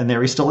over and there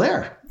he's still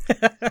there.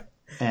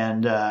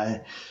 And,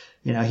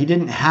 he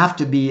didn't have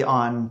to be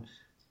on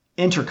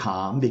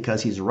intercom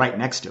because he's right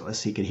next to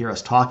us. He could hear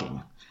us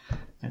talking.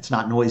 It's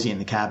not noisy in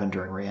the cabin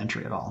during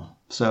reentry at all.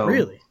 So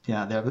really,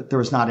 yeah, there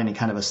was not any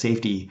kind of a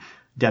safety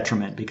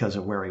detriment because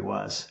of where he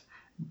was.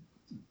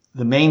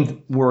 The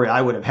main worry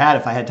I would have had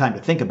if I had time to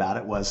think about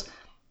it was,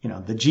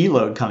 the G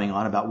load coming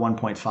on about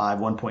 1.5,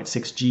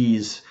 1.6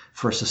 Gs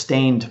for a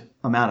sustained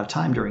amount of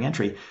time during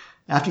entry.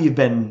 After you've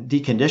been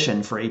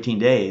deconditioned for 18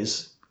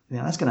 days,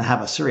 that's going to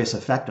have a serious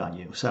effect on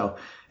you. So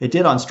it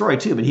did on Story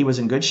too, but he was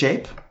in good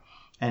shape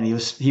and he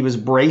was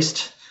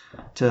braced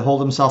to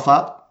hold himself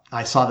up.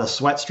 I saw the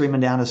sweat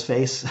streaming down his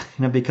face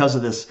because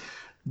of this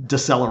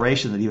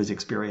deceleration that he was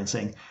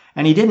experiencing.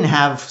 And he didn't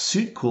have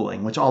suit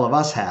cooling, which all of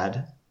us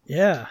had.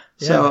 Yeah.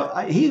 So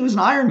he was an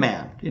Iron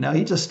Man.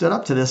 He just stood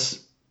up to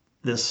this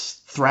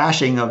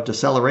thrashing of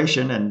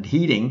deceleration and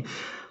heating.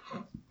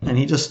 And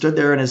he just stood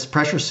there in his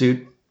pressure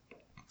suit,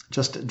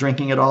 just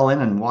drinking it all in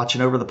and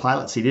watching over the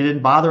pilots. He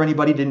didn't bother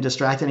anybody, didn't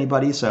distract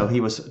anybody. So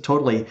he was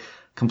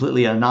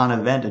completely a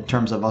non-event in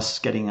terms of us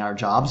getting our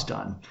jobs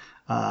done.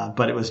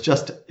 But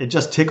it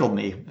just tickled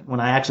me when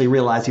I actually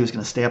realized he was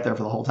going to stay up there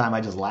for the whole time.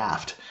 I just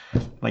laughed.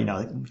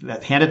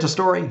 But, hand it to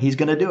Story. He's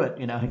going to do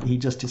it.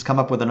 He's come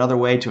up with another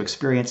way to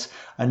experience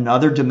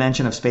another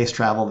dimension of space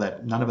travel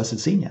that none of us had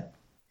seen yet.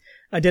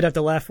 I did have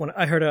to laugh when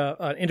I heard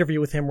an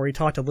interview with him where he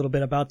talked a little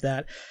bit about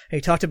that. And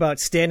he talked about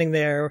standing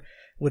there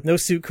with no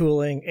suit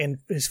cooling and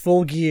his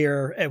full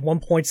gear at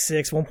 1.6,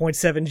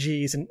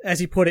 1.7 Gs. And as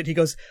he put it, he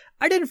goes,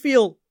 I didn't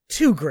feel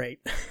too great.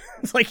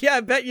 It's like, yeah,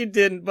 I bet you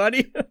didn't,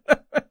 buddy.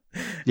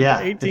 Yeah.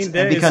 18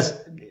 days. Because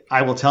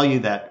I will tell you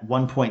that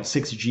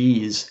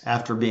 1.6 Gs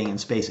after being in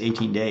space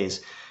 18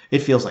 days, it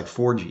feels like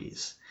 4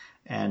 Gs.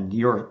 And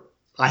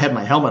I had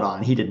my helmet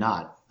on. He did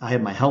not. I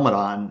had my helmet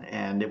on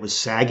and it was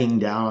sagging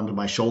down onto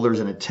my shoulders,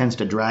 and it tends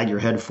to drag your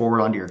head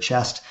forward onto your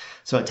chest.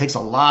 So it takes a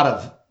lot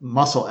of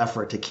muscle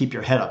effort to keep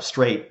your head up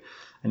straight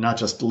and not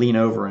just lean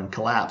over and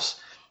collapse.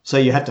 So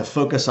you have to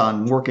focus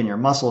on working your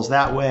muscles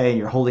that way.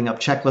 You're holding up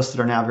checklists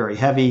that are now very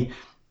heavy.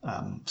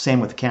 Same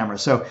with the camera.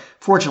 So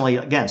fortunately,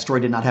 again,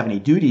 Story did not have any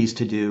duties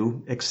to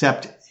do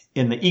except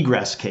in the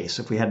egress case.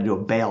 If we had to do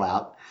a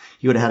bailout,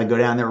 you would have had to go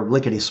down there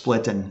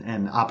lickety-split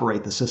and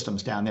operate the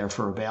systems down there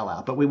for a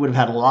bailout. But we would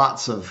have had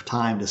lots of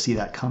time to see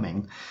that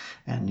coming.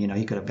 And,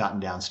 he could have gotten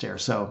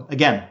downstairs. So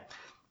again,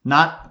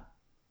 not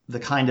the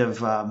kind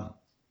of,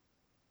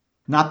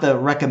 not the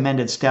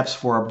recommended steps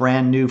for a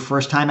brand new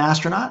first-time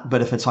astronaut,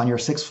 but if it's on your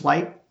sixth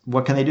flight,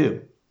 what can they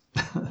do?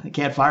 They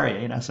can't fire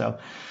you, so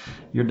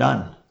you're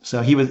done.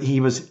 So he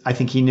was, I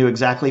think he knew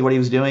exactly what he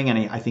was doing,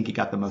 and I think he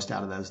got the most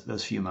out of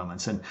those few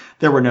moments. And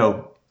there were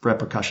no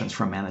repercussions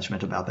from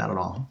management about that at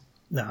all.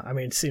 No, I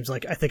mean, it seems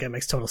like, I think it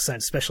makes total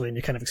sense, especially when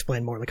you kind of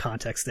explain more of the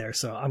context there.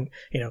 So I'm,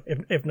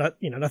 if not,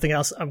 nothing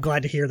else, I'm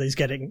glad to hear that he's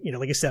getting,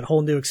 like you said, a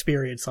whole new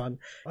experience on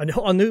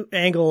a new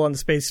angle on the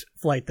space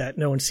flight that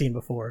no one's seen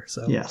before.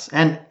 So yes.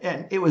 And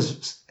it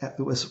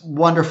was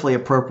wonderfully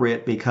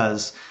appropriate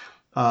because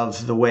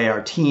of the way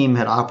our team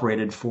had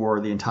operated for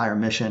the entire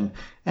mission.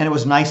 And it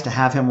was nice to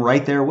have him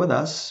right there with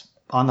us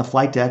on the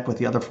flight deck with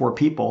the other 4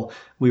 people.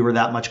 We were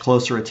that much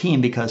closer a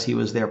team because he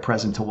was there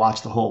present to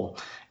watch the whole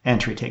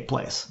entry take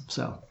place.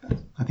 So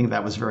I think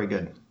that was very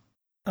good.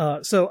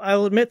 So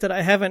I'll admit that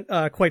I haven't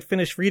quite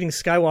finished reading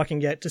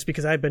Skywalking yet, just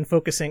because I've been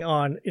focusing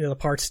on the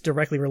parts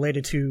directly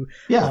related to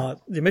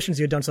the missions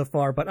you've done so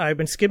far. But I've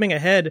been skimming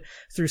ahead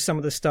through some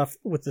of the stuff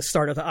with the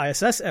start of the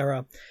ISS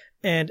era.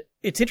 And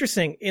it's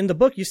interesting, in the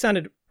book, you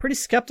sounded pretty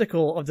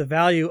skeptical of the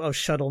value of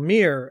Shuttle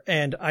Mir.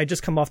 And I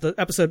just come off the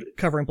episode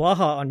covering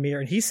Blaha on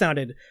Mir, and he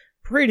sounded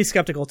pretty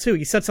skeptical too.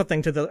 He said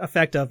something to the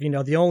effect of,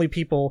 the only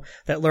people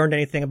that learned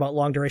anything about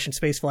long duration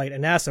spaceflight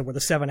at NASA were the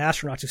 7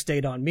 astronauts who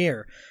stayed on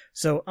Mir.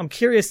 So I'm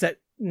curious that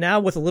now,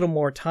 with a little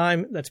more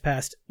time that's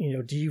passed,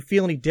 do you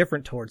feel any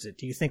different towards it?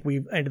 Do you think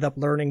we've ended up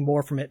learning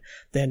more from it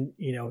than,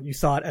 you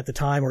thought at the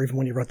time or even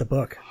when you wrote the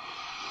book?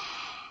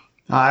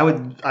 I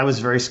was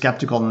very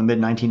skeptical in the mid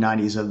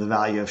 1990s of the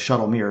value of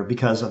Shuttle Mir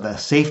because of the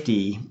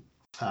safety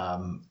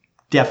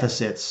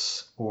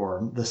deficits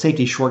or the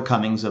safety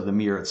shortcomings of the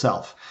Mir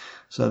itself.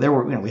 So there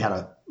were, we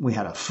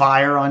had a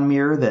fire on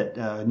Mir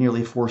that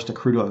nearly forced a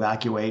crew to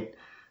evacuate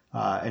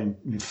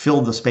and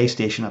filled the space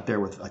station up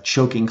there with a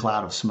choking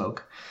cloud of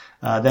smoke.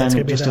 Then that's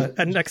going to be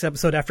the next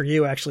episode after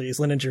you, actually, is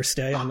Lininger's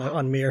stay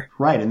on Mir.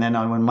 Right, and then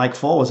when Mike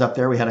Foale was up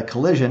there, we had a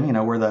collision,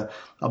 where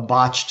a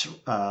botched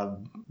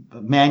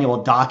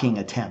manual docking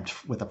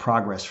attempt with a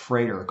Progress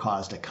freighter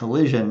caused a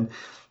collision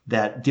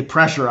that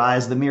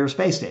depressurized the Mir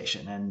space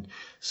station. And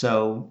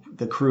so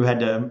the crew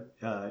had to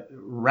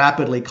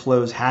rapidly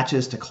close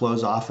hatches to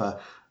close off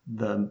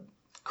the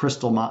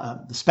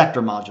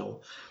Spectre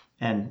module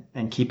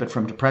and keep it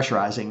from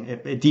depressurizing.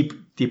 It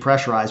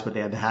depressurized, but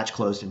they had the hatch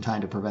closed in time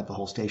to prevent the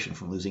whole station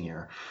from losing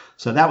air.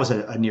 So that was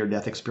a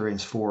near-death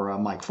experience for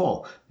Mike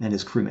Foale and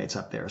his crewmates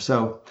up there.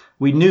 So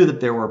we knew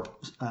that there were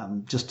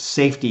just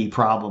safety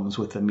problems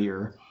with the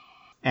Mir.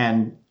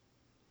 And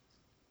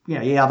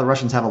the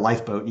Russians have a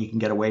lifeboat. You can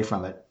get away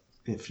from it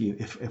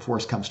if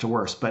worse comes to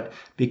worse. But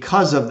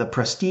because of the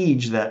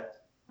prestige that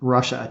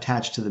Russia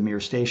attached to the Mir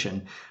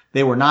station,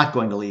 they were not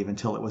going to leave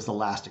until it was the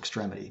last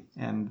extremity,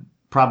 and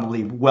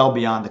probably well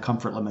beyond the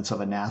comfort limits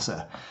of a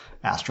NASA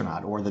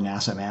astronaut or the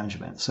NASA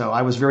management. So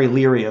I was very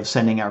leery of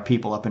sending our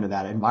people up into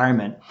that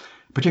environment,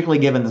 particularly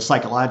given the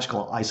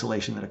psychological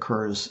isolation that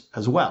occurs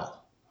as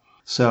well.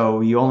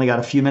 So you only got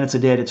a few minutes a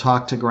day to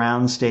talk to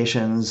ground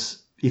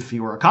stations if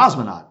you were a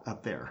cosmonaut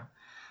up there.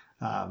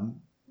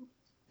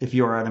 If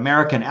you're an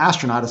American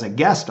astronaut as a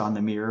guest on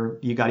the Mir,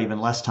 you got even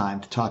less time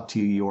to talk to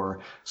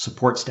your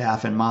support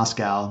staff in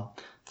Moscow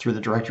through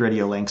the direct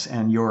radio links,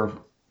 and your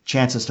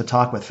chances to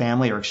talk with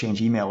family or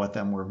exchange email with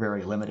them were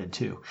very limited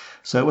too.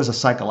 So it was a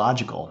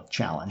psychological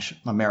challenge,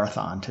 a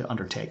marathon to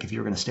undertake if you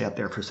were going to stay up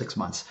there for 6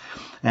 months.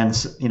 And,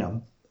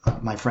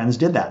 my friends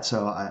did that.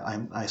 So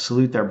I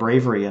salute their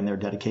bravery and their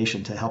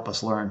dedication to help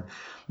us learn.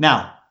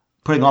 Now,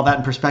 putting all that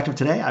in perspective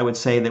today, I would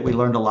say that we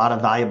learned a lot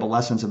of valuable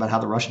lessons about how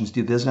the Russians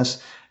do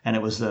business, and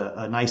it was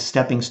a nice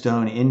stepping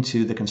stone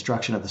into the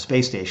construction of the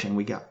space station.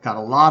 We got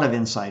a lot of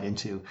insight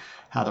into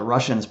how the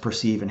Russians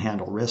perceive and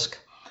handle risk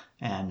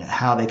and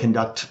how they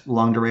conduct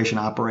long-duration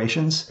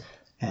operations.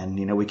 And,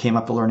 we came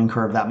up the learning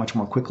curve that much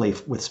more quickly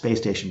with space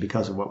station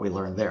because of what we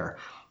learned there.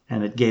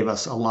 And it gave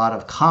us a lot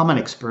of common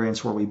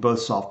experience where we both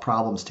solved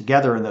problems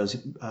together in those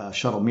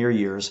Shuttle Mir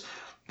years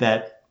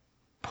that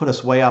put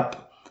us way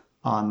up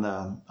on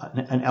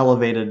an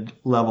elevated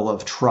level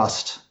of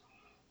trust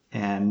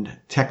and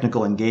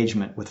technical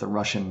engagement with the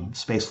Russian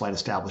spaceflight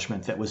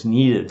establishment that was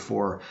needed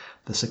for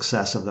the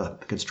success of the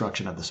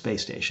construction of the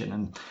space station.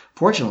 And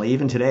fortunately,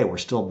 even today, we're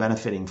still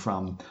benefiting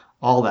from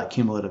all that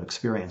cumulative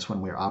experience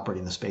when we were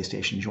operating the space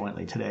station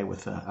jointly today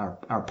with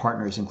our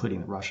partners, including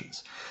the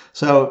Russians.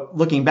 So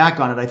looking back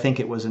on it, I think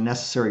it was a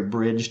necessary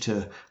bridge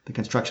to the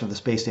construction of the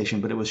space station,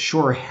 but it was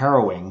sure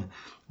harrowing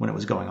when it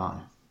was going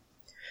on.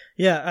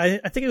 Yeah,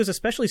 I think it was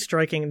especially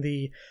striking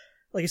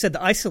like you said,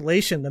 the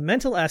isolation, the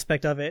mental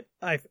aspect of it.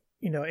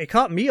 It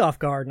caught me off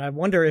guard, and I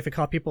wonder if it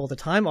caught people at the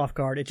time off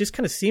guard. It just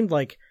kind of seemed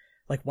like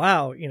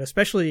wow,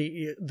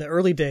 especially the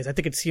early days. I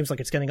think it seems like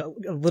it's getting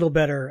a little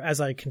better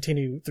as I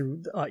continue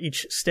through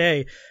each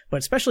stay, but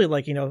especially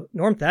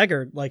Norm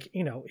Thagard,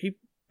 he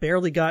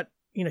barely got,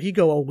 he'd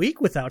go a week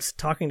without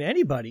talking to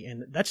anybody,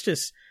 and that's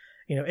just.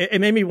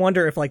 It made me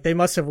wonder if they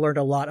must have learned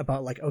a lot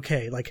about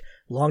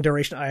long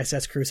duration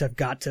ISS crews have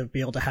got to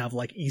be able to have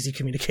easy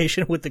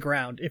communication with the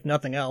ground, if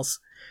nothing else.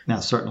 No,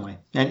 certainly.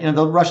 And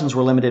the Russians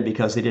were limited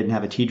because they didn't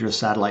have a TDRS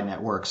satellite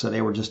network, so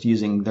they were just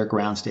using their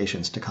ground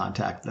stations to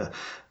contact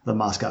the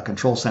Moscow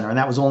Control Center. And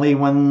that was only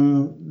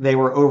when they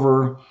were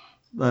over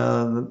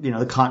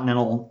the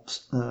continental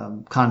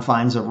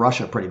confines of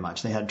Russia, pretty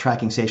much. They had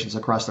tracking stations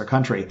across their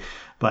country,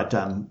 but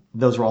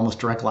those were almost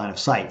direct line of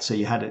sight. So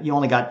you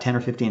only got 10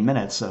 or 15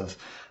 minutes of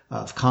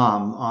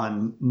comm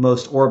on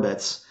most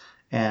orbits,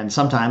 and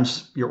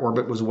sometimes your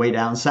orbit was way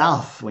down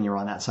south when you were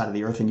on that side of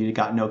the Earth, and you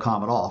got no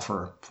comm at all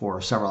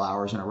for several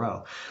hours in a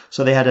row.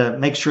 So they had to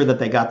make sure that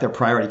they got their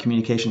priority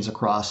communications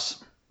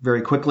across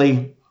very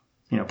quickly.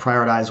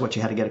 Prioritize what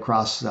you had to get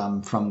across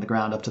from the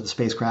ground up to the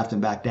spacecraft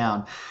and back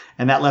down.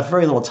 And that left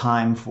very little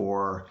time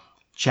for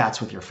chats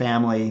with your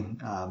family,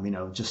 and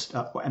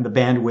the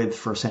bandwidth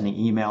for sending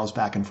emails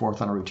back and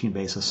forth on a routine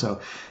basis.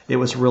 So it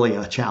was really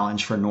a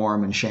challenge for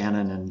Norm and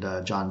Shannon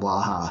and John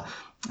Blaha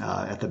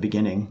at the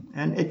beginning.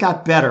 And it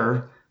got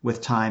better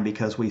with time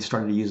because we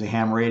started to use a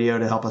ham radio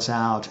to help us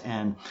out.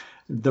 And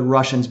the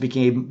Russians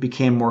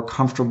became more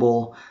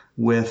comfortable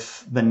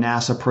with the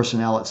NASA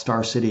personnel at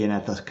Star City and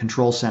at the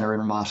control center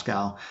in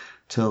Moscow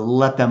to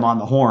let them on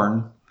the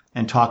horn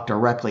and talk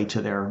directly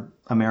to their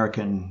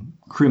American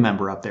crew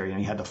member up there.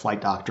 You had the flight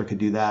doctor could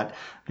do that.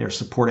 Their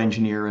support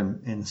engineer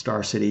in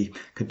Star City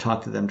could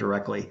talk to them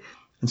directly.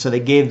 And so they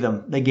gave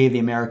the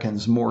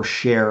Americans more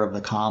share of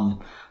the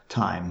comm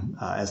time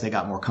as they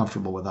got more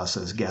comfortable with us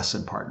as guests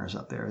and partners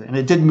up there. And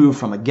it did move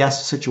from a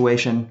guest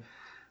situation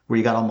where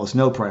you got almost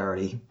no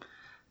priority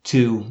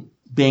to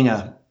being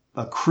a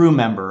crew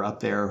member up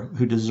there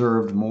who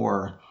deserved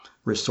more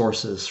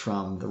resources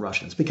from the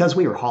Russians because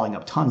we were hauling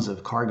up tons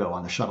of cargo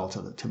on the shuttle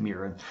to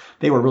Mir, and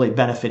they were really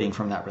benefiting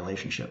from that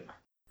relationship.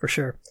 For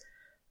sure.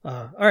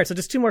 All right, so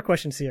just two more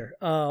questions here.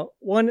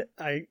 One,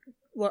 I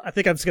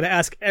think I'm just going to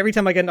ask every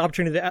time I get an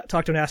opportunity to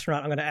talk to an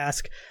astronaut. I'm going to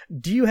ask,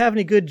 do you have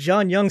any good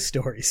John Young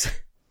stories?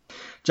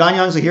 John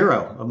Young's a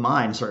hero of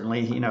mine,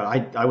 certainly.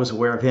 I was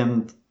aware of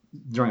him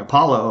during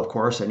Apollo, of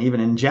course, and even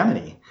in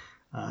Gemini.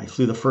 He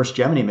flew the first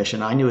Gemini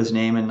mission. I knew his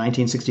name in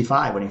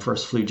 1965 when he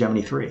first flew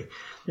Gemini 3.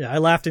 Yeah, I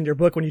laughed in your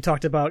book when you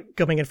talked about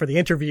coming in for the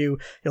interview.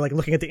 You're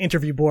looking at the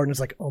interview board and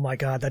it's like, oh my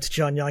God, that's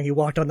John Young. He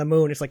walked on the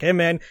moon. It's like, hey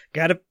man,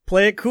 gotta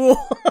play it cool.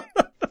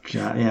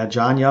 John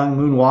Young,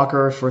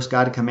 moonwalker, first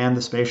guy to command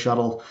the space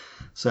shuttle.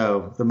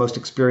 So the most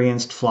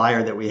experienced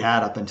flyer that we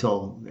had up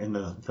until in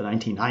the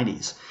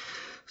 1990s.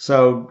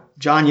 So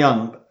John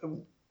Young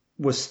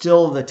was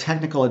still the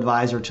technical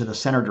advisor to the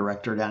center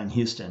director down in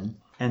Houston.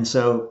 And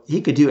so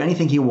he could do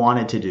anything he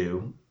wanted to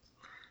do.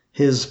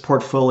 His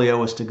portfolio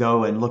was to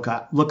go and look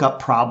up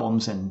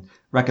problems and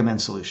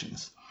recommend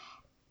solutions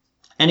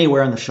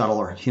anywhere in the shuttle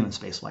or human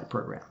spaceflight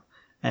program.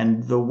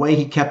 And the way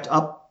he kept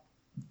up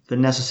the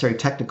necessary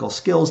technical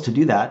skills to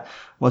do that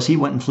was he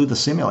went and flew the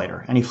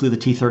simulator, and he flew the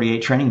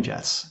T-38 training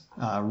jets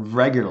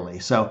regularly.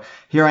 So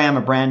here I am,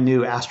 a brand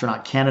new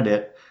astronaut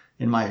candidate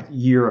in my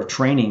year of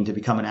training to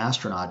become an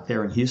astronaut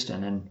there in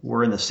Houston, and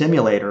we're in the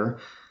simulator.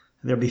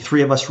 There'd be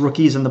three of us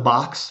rookies in the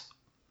box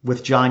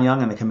with John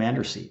Young in the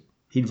commander seat.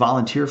 He'd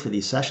volunteer for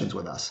these sessions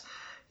with us.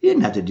 He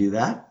didn't have to do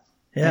that.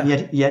 Yeah.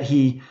 And yet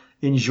he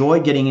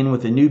enjoyed getting in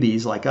with the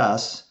newbies like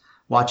us,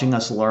 watching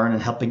us learn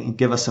and helping and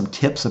give us some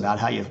tips about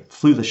how you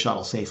flew the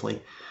shuttle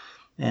safely,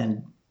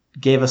 and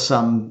gave us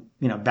some,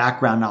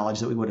 background knowledge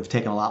that we would have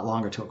taken a lot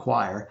longer to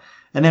acquire.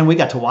 And then we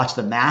got to watch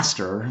the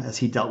master as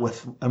he dealt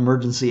with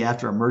emergency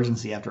after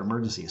emergency after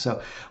emergency.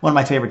 So one of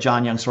my favorite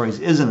John Young stories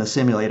is in the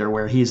simulator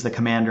where he's the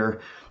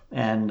commander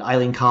and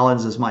Eileen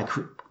Collins is my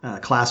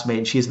classmate,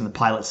 and she's in the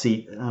pilot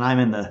seat, and I'm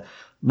in the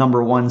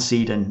number one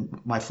seat, and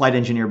my flight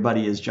engineer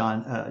buddy is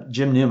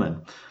Jim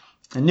Newman.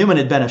 And Newman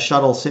had been a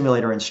shuttle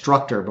simulator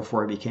instructor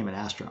before he became an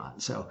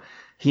astronaut, so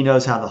he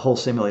knows how the whole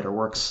simulator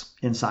works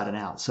inside and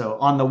out. So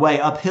on the way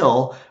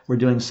uphill, we're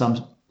doing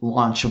some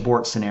launch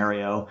abort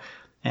scenario,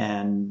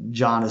 and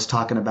John is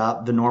talking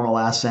about the normal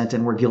ascent,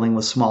 and we're dealing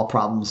with small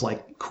problems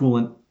like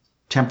coolant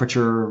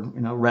temperature,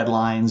 red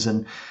lines,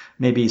 and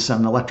maybe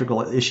some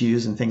electrical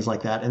issues and things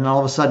like that. And then all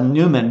of a sudden,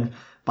 Newman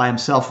by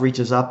himself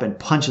reaches up and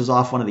punches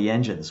off one of the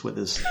engines with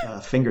his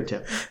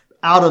fingertip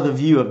out of the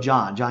view of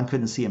John. John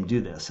couldn't see him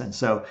do this. And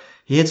so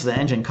he hits the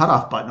engine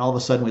cutoff button. All of a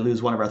sudden, we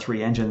lose one of our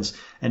three engines.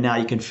 And now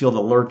you can feel the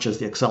lurch as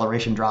the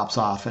acceleration drops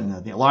off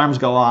and the alarms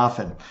go off.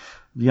 And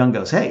Young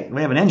goes, "Hey,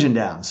 we have an engine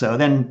down." So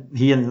then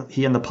he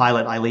and the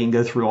pilot, Eileen,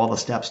 go through all the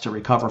steps to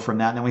recover from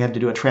that. And then we have to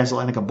do a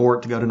transatlantic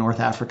abort to go to North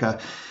Africa.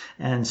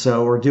 And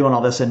so we're doing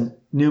all this, and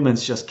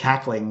Newman's just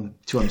cackling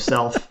to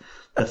himself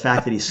the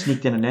fact that he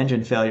sneaked in an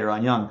engine failure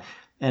on Young.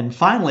 And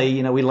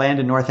finally, we land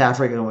in North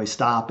Africa and we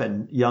stop,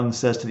 and Young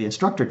says to the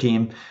instructor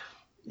team,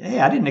 "Hey,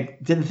 I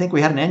didn't think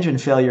we had an engine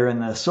failure in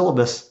the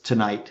syllabus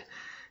tonight."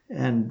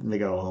 And they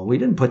go, "Well, we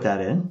didn't put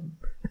that in."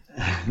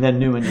 And then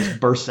Newman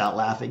just bursts out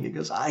laughing. He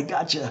goes, "I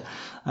gotcha.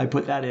 I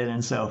put that in."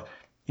 And so,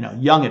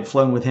 Young had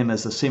flown with him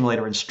as the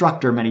simulator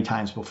instructor many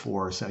times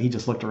before. So he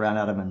just looked around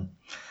at him and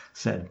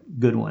said,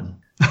 "Good one."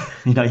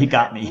 He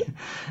got me.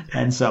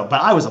 And so,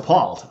 but I was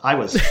appalled. I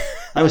was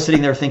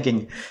sitting there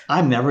thinking,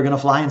 I'm never going to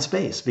fly in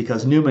space,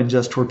 because Newman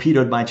just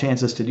torpedoed my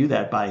chances to do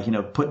that by,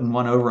 putting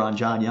one over on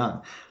John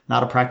Young.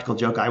 Not a practical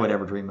joke I would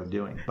ever dream of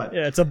doing. But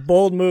yeah, it's a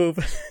bold move.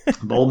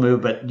 Bold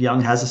move, but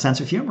Young has a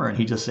sense of humor, and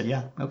he just said,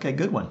 "Yeah, okay,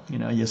 good one.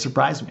 You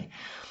surprised me."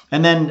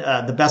 And then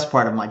the best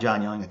part of my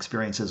John Young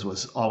experiences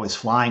was always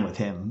flying with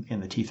him in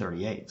the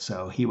T-38.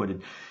 So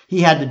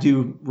he had to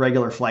do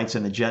regular flights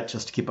in the jet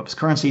just to keep up his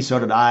currency. So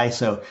did I.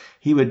 So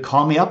he would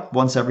call me up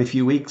once every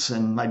few weeks,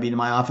 and I'd be in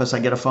my office.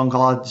 I'd get a phone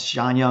call. It's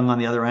John Young on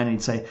the other end. And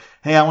he'd say,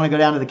 "Hey, I want to go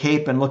down to the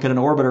Cape and look at an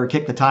orbiter,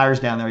 kick the tires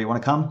down there. You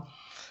want to come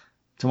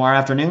tomorrow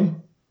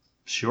afternoon?"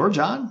 "Sure,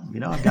 John.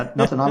 I've got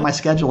nothing on my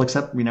schedule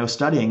except,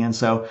 studying." And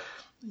so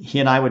he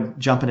and I would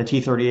jump in a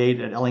T-38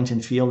 at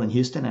Ellington Field in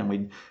Houston, and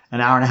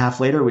an hour and a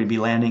half later, we'd be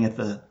landing at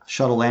the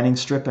shuttle landing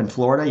strip in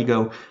Florida. You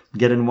go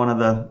get in one of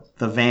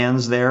the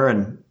vans there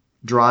and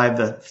drive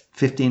the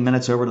 15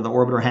 minutes over to the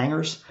orbiter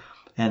hangars.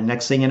 And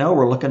next thing you know,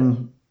 we're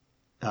looking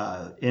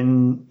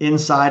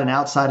inside and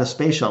outside a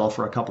space shuttle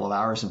for a couple of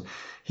hours. And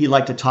he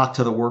liked to talk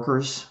to the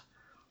workers,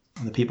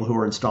 the people who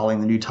were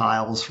installing the new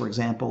tiles, for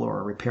example,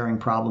 or repairing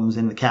problems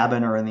in the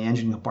cabin or in the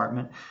engine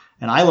compartment.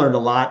 And I learned a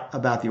lot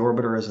about the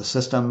orbiter as a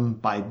system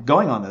by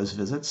going on those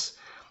visits.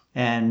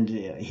 And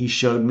he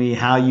showed me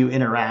how you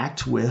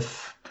interact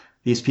with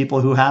these people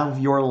who have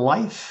your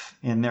life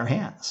in their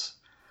hands.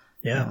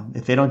 Yeah.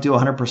 If they don't do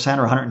 100%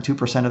 or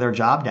 102% of their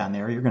job down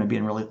there, you're going to be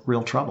in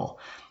real trouble.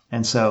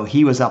 And so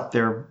he was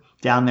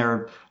down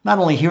there, not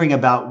only hearing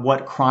about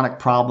what chronic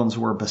problems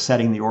were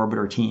besetting the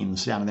orbiter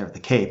teams down there at the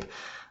Cape,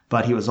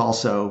 but he was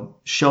also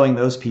showing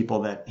those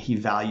people that he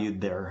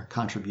valued their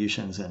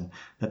contributions, and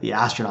that the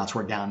astronauts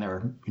were down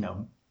there,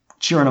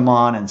 cheering them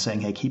on and saying,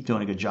 "Hey, keep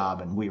doing a good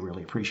job, and we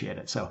really appreciate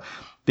it." So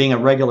being a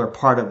regular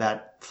part of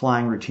that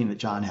flying routine that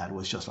John had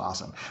was just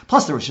awesome.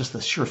 Plus, there was just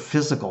the sheer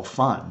physical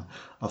fun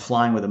of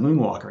flying with a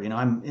moonwalker.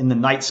 I'm in the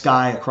night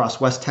sky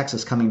across West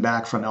Texas coming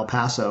back from El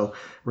Paso,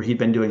 where he'd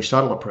been doing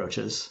shuttle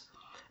approaches.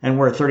 And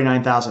we're at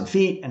 39,000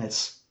 feet, and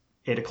it's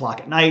 8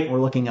 o'clock at night.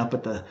 We're looking up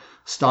at the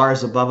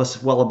stars above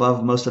us, well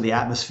above most of the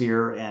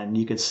atmosphere, and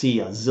you could see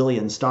a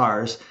zillion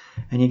stars.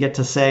 And you get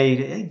to say,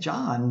 "Hey,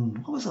 John,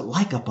 what was it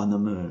like up on the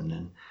moon?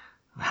 And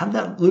how did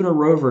that lunar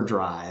rover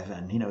drive?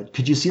 And,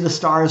 could you see the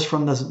stars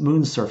from the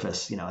moon's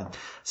surface?"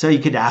 So you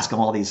could ask him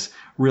all these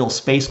real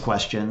space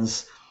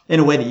questions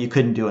in a way that you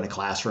couldn't do in a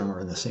classroom or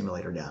in the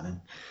simulator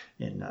down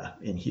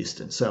in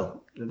Houston.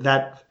 So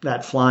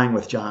that flying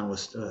with John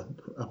was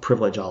a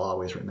privilege I'll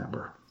always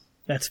remember.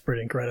 That's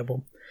pretty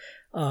incredible.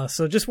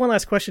 So just one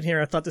last question here.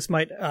 I thought this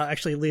might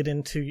actually lead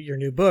into your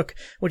new book,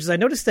 which is I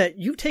noticed that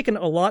you've taken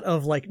a lot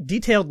of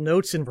detailed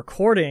notes and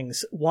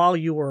recordings while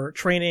you were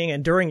training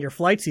and during your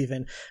flights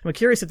even. I'm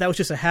curious if that was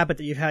just a habit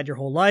that you've had your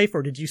whole life,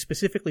 or did you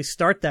specifically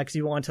start that because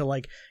you wanted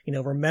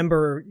to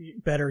remember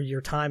better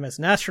your time as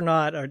an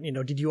astronaut, or,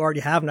 did you already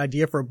have an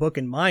idea for a book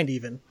in mind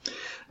even?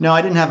 No,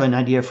 I didn't have an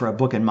idea for a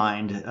book in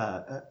mind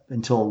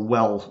until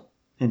well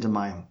into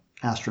my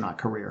astronaut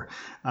career.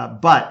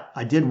 But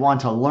I did want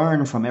to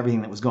learn from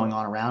everything that was going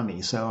on around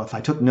me. So if I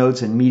took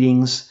notes in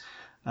meetings,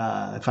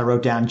 if I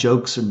wrote down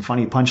jokes and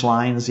funny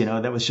punchlines,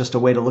 that was just a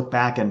way to look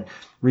back and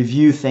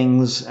review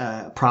things,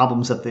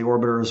 problems that the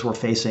orbiters were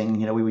facing.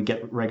 We would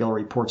get regular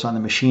reports on the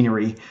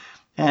machinery,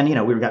 and,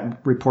 we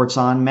got reports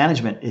on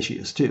management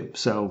issues too.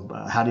 So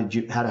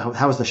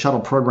how was the shuttle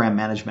program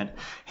management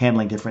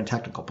handling different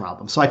technical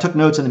problems? So I took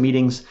notes in the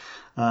meetings.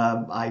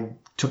 I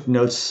took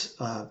notes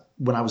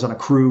when I was on a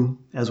crew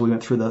as we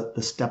went through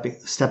the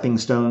stepping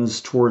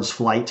stones towards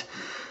flight.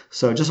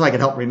 So just so I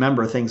could help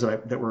remember things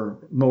that were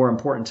more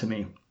important to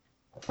me.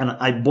 And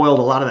I boiled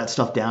a lot of that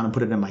stuff down and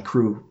put it in my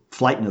crew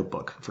flight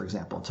notebook, for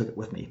example, and took it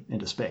with me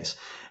into space.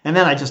 And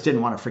then I just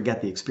didn't want to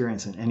forget the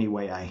experience in any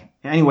way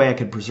I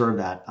could preserve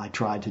that, I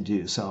tried to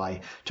do. So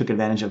I took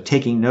advantage of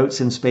taking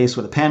notes in space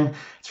with a pen.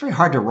 It's very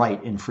hard to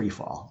write in free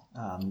fall.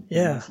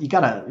 You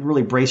got to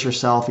really brace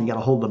yourself, and you got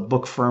to hold the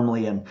book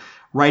firmly, and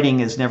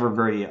writing is never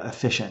very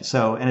efficient.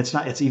 So, and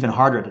it's even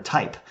harder to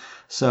type.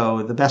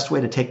 So the best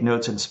way to take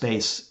notes in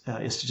space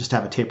is to just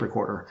have a tape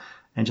recorder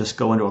and just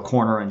go into a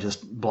corner and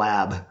just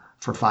blab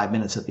for 5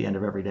 minutes at the end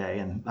of every day.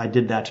 And I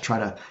did that to try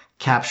to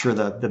capture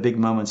the big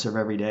moments of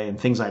every day, and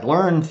things I'd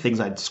learned, things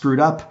I'd screwed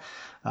up,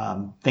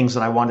 things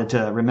that I wanted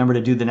to remember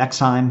to do the next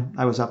time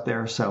I was up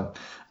there. So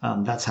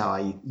that's how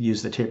I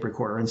used the tape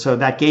recorder. And so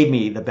that gave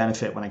me the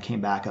benefit when I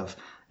came back of,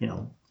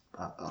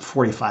 a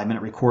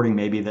 45-minute recording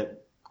maybe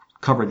that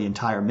covered the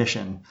entire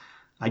mission.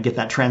 I get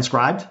that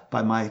transcribed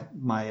by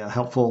my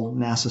helpful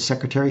NASA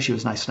secretary. She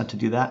was nice enough to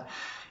do that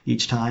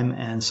each time.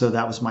 And so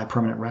that was my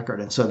permanent record.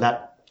 And so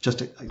that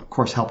just, of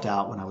course, helped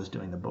out when I was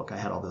doing the book. I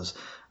had all those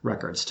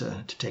records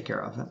to take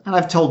care of. And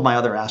I've told my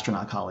other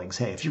astronaut colleagues,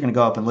 hey, if you're going to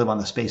go up and live on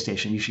the space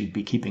station, you should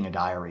be keeping a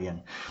diary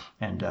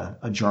and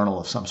a journal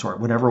of some sort,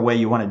 whatever way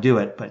you want to do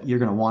it. But you're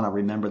going to want to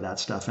remember that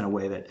stuff in a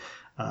way that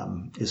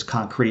is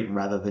concrete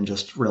rather than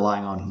just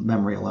relying on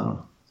memory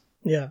alone.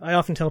 Yeah, I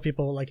often tell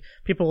people, like,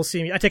 people will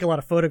see me, I take a lot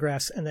of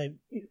photographs, and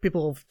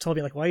people have told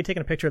me, like, why are you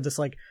taking a picture of this,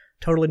 like,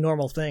 totally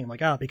normal thing? I'm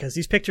like, because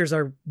these pictures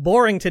are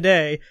boring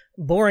today,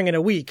 boring in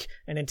a week,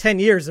 and in 10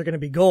 years they're going to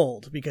be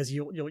gold, because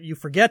you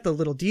forget the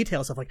little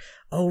details of, like,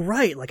 oh,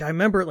 right, like, I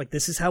remember, like,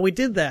 this is how we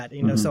did that,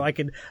 you know, so I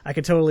could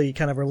totally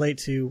kind of relate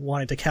to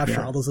wanting to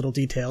capture all those little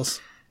details.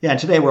 Yeah, and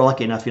today we're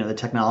lucky enough, the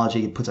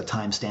technology puts a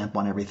timestamp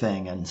on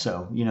everything. And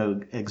so,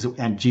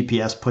 and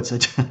GPS puts a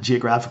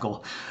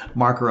geographical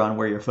marker on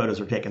where your photos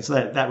are taken. So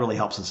that really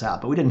helps us out.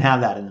 But we didn't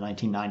have that in the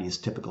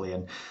 1990s typically.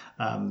 And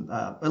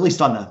at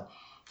least on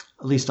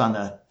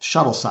the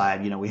shuttle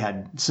side, we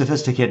had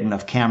sophisticated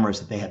enough cameras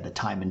that they had the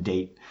time and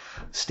date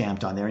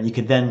stamped on there. And you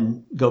could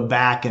then go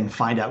back and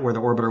find out where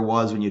the orbiter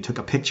was when you took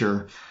a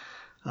picture.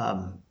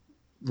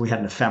 We had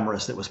an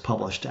ephemeris that was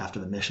published after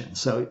the mission,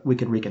 so we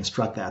could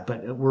reconstruct that.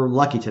 But we're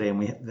lucky today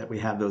that we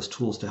have those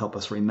tools to help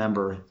us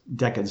remember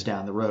decades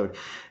down the road.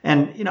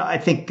 And, I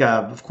think,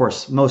 of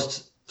course,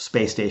 most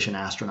space station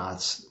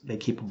astronauts, they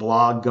keep a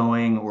blog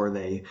going or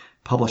they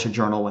publish a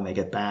journal when they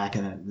get back,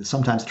 and it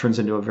sometimes turns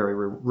into a very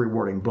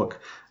rewarding book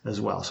as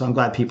well. So I'm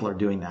glad people are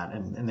doing that,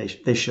 and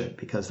they should,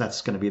 because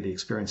that's going to be the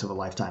experience of a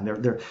lifetime.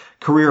 Their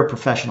career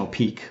professional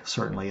peak,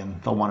 certainly,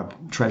 and they'll want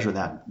to treasure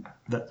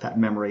that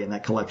memory and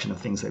that collection of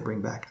things they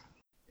bring back.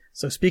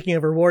 So speaking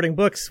of rewarding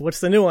books,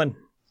 what's the new one?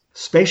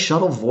 Space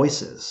Shuttle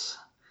Voices.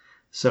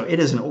 So it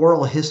is an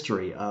oral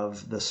history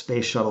of the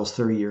Space Shuttle's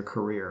 30-year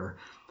career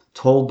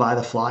told by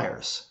the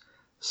flyers.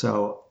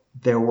 So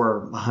there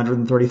were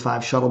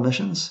 135 shuttle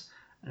missions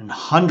and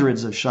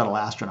hundreds of shuttle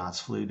astronauts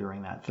flew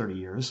during that 30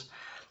 years.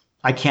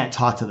 I can't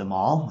talk to them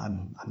all.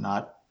 I'm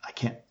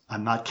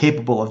not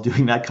capable of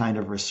doing that kind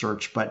of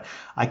research, but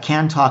I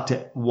can talk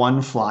to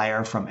one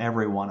flyer from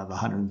every one of the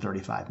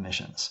 135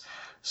 missions.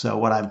 So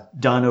what I've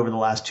done over the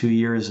last 2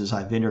 years is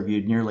I've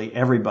interviewed nearly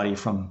everybody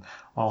from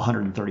all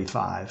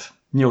 135,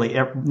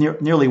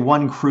 nearly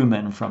one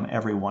crewman from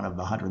every one of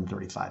the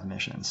 135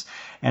 missions.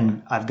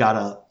 And I've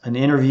got an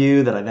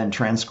interview that I then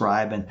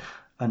transcribe, and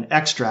an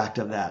extract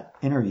of that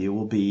interview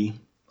will be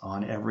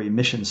on every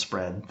mission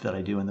spread that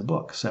I do in the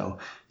book. So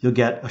you'll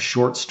get a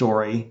short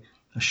story,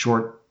 a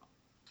short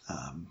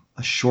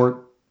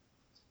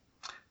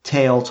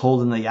tale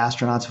told in the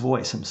astronaut's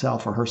voice,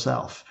 himself or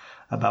herself,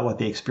 about what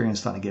they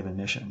experienced on a given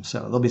mission. So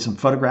there'll be some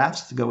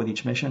photographs to go with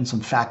each mission,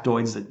 some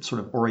factoids that sort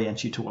of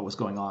orient you to what was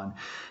going on.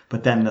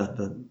 But then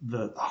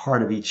the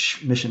heart of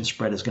each mission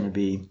spread is going to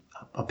be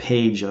a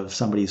page of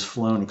somebody's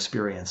flown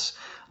experience,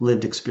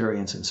 lived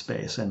experience in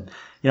space. And,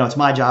 it's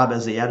my job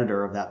as the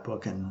editor of that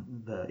book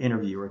and the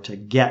interviewer to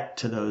get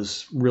to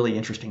those really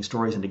interesting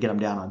stories and to get them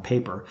down on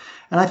paper.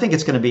 And I think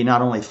it's going to be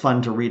not only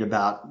fun to read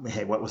about,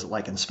 hey, what was it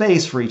like in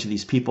space for each of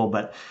these people,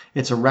 but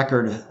it's a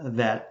record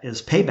that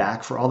is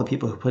payback for all the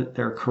people who put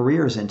their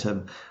careers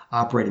into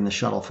operating the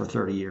shuttle for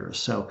 30 years.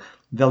 So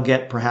they'll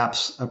get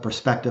perhaps a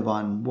perspective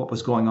on what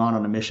was going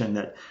on a mission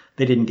that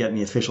they didn't get in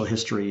the official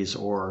histories,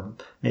 or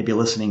maybe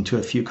listening to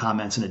a few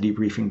comments in a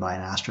debriefing by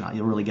an astronaut.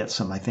 You'll really get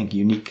some, I think,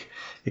 unique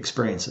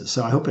experiences.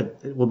 So I hope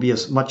it will be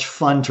as much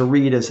fun to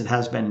read as it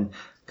has been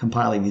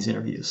compiling these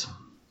interviews.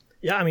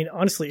 Yeah, I mean,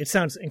 honestly, it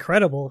sounds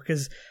incredible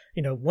because,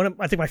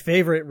 I think my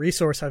favorite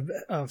resource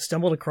I've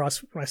stumbled across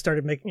when I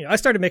started making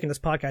this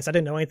podcast. I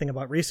didn't know anything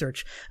about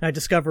research, and I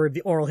discovered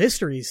the oral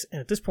histories.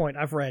 And at this point,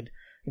 I've read,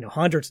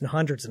 hundreds and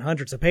hundreds and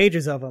hundreds of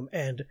pages of them.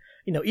 And,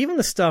 even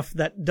the stuff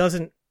that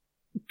doesn't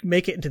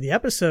make it into the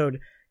episode,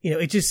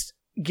 it just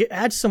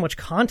adds so much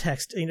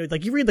context.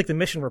 Like you read like the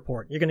mission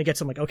report, you're going to get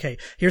some like, okay,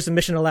 here's the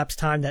mission elapsed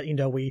time that,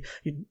 we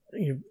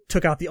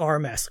took out the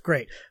RMS.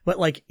 Great. But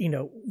like,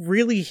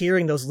 really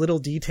hearing those little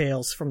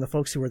details from the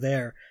folks who were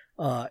there,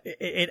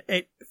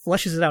 it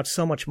fleshes it out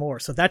so much more.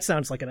 So that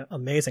sounds like an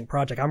amazing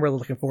project. I'm really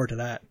looking forward to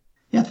that.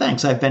 Yeah,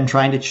 thanks. I've been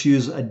trying to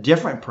choose a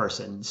different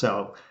person.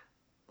 So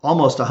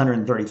almost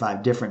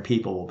 135 different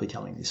people will be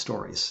telling these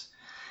stories.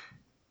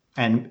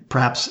 And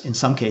perhaps in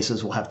some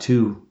cases we'll have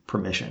two per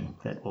mission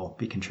that will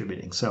be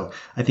contributing. So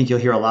I think you'll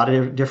hear a lot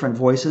of different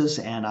voices,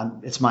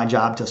 and it's my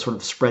job to sort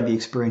of spread the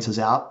experiences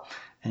out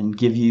and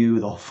give you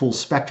the full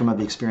spectrum of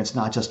the experience,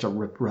 not just a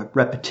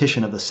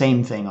repetition of the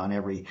same thing on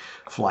every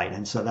flight.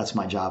 And so that's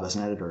my job as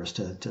an editor, is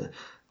to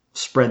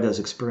spread those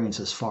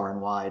experiences far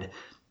and wide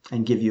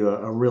and give you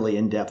a really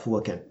in-depth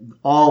look at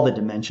all the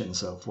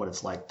dimensions of what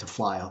it's like to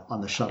fly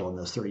on the shuttle in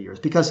those 30 years.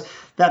 Because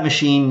that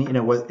machine,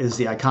 is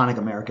the iconic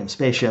American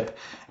spaceship,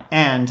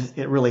 and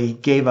it really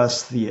gave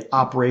us the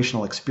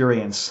operational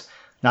experience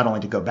not only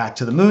to go back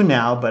to the moon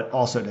now, but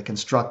also to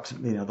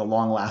construct, the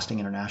long-lasting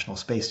International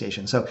Space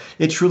Station. So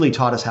it truly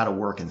taught us how to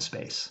work in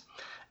space.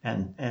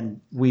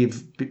 And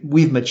we've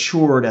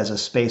matured as a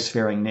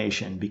spacefaring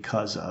nation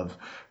because of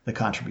the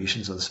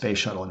contributions of the space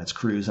shuttle and its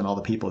crews and all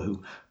the people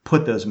who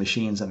put those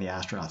machines and the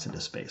astronauts into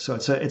space. So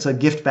it's a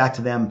gift back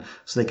to them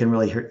so they can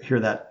really hear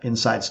that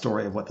inside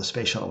story of what the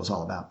space shuttle was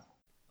all about.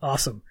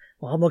 Awesome.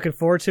 Well, I'm looking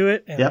forward to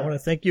it, and I want to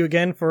thank you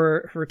again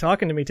for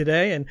talking to me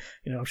today. And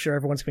I'm sure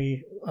everyone's going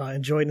to be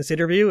enjoying this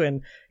interview,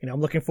 and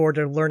I'm looking forward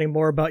to learning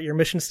more about your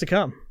missions to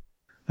come.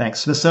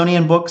 Thanks.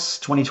 Smithsonian Books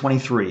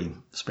 2023,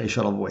 Space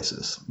Shuttle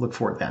Voices. Look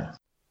for it then.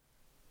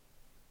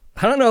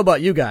 I don't know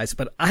about you guys,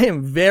 but I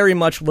am very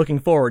much looking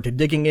forward to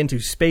digging into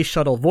Space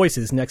Shuttle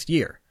Voices next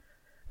year.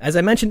 As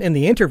I mentioned in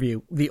the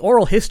interview, the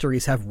oral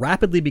histories have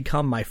rapidly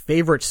become my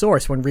favorite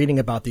source when reading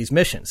about these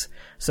missions,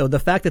 so the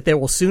fact that there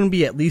will soon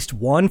be at least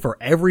one for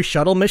every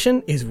shuttle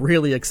mission is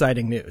really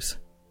exciting news.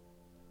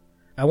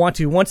 I want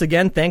to once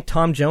again thank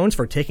Tom Jones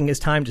for taking his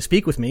time to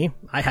speak with me.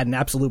 I had an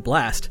absolute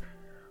blast.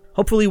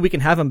 Hopefully we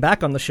can have him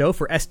back on the show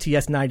for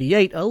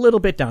STS-98 a little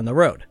bit down the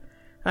road.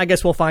 I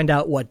guess we'll find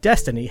out what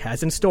Destiny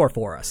has in store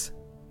for us.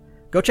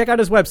 Go check out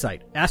his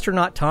website,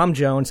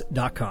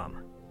 astronauttomjones.com.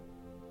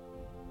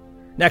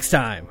 Next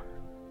time.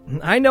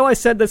 I know I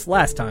said this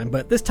last time,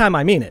 but this time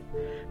I mean it.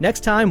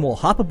 Next time we'll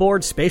hop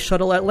aboard Space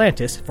Shuttle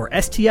Atlantis for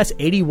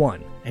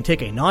STS-81 and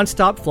take a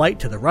non-stop flight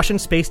to the Russian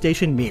space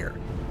station Mir.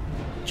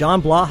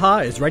 John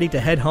Blaha is ready to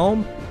head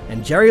home,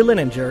 and Jerry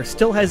Lininger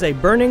still has a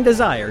burning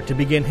desire to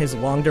begin his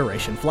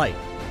long-duration flight.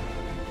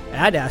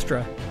 Ad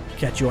Astra,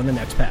 catch you on the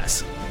next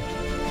pass.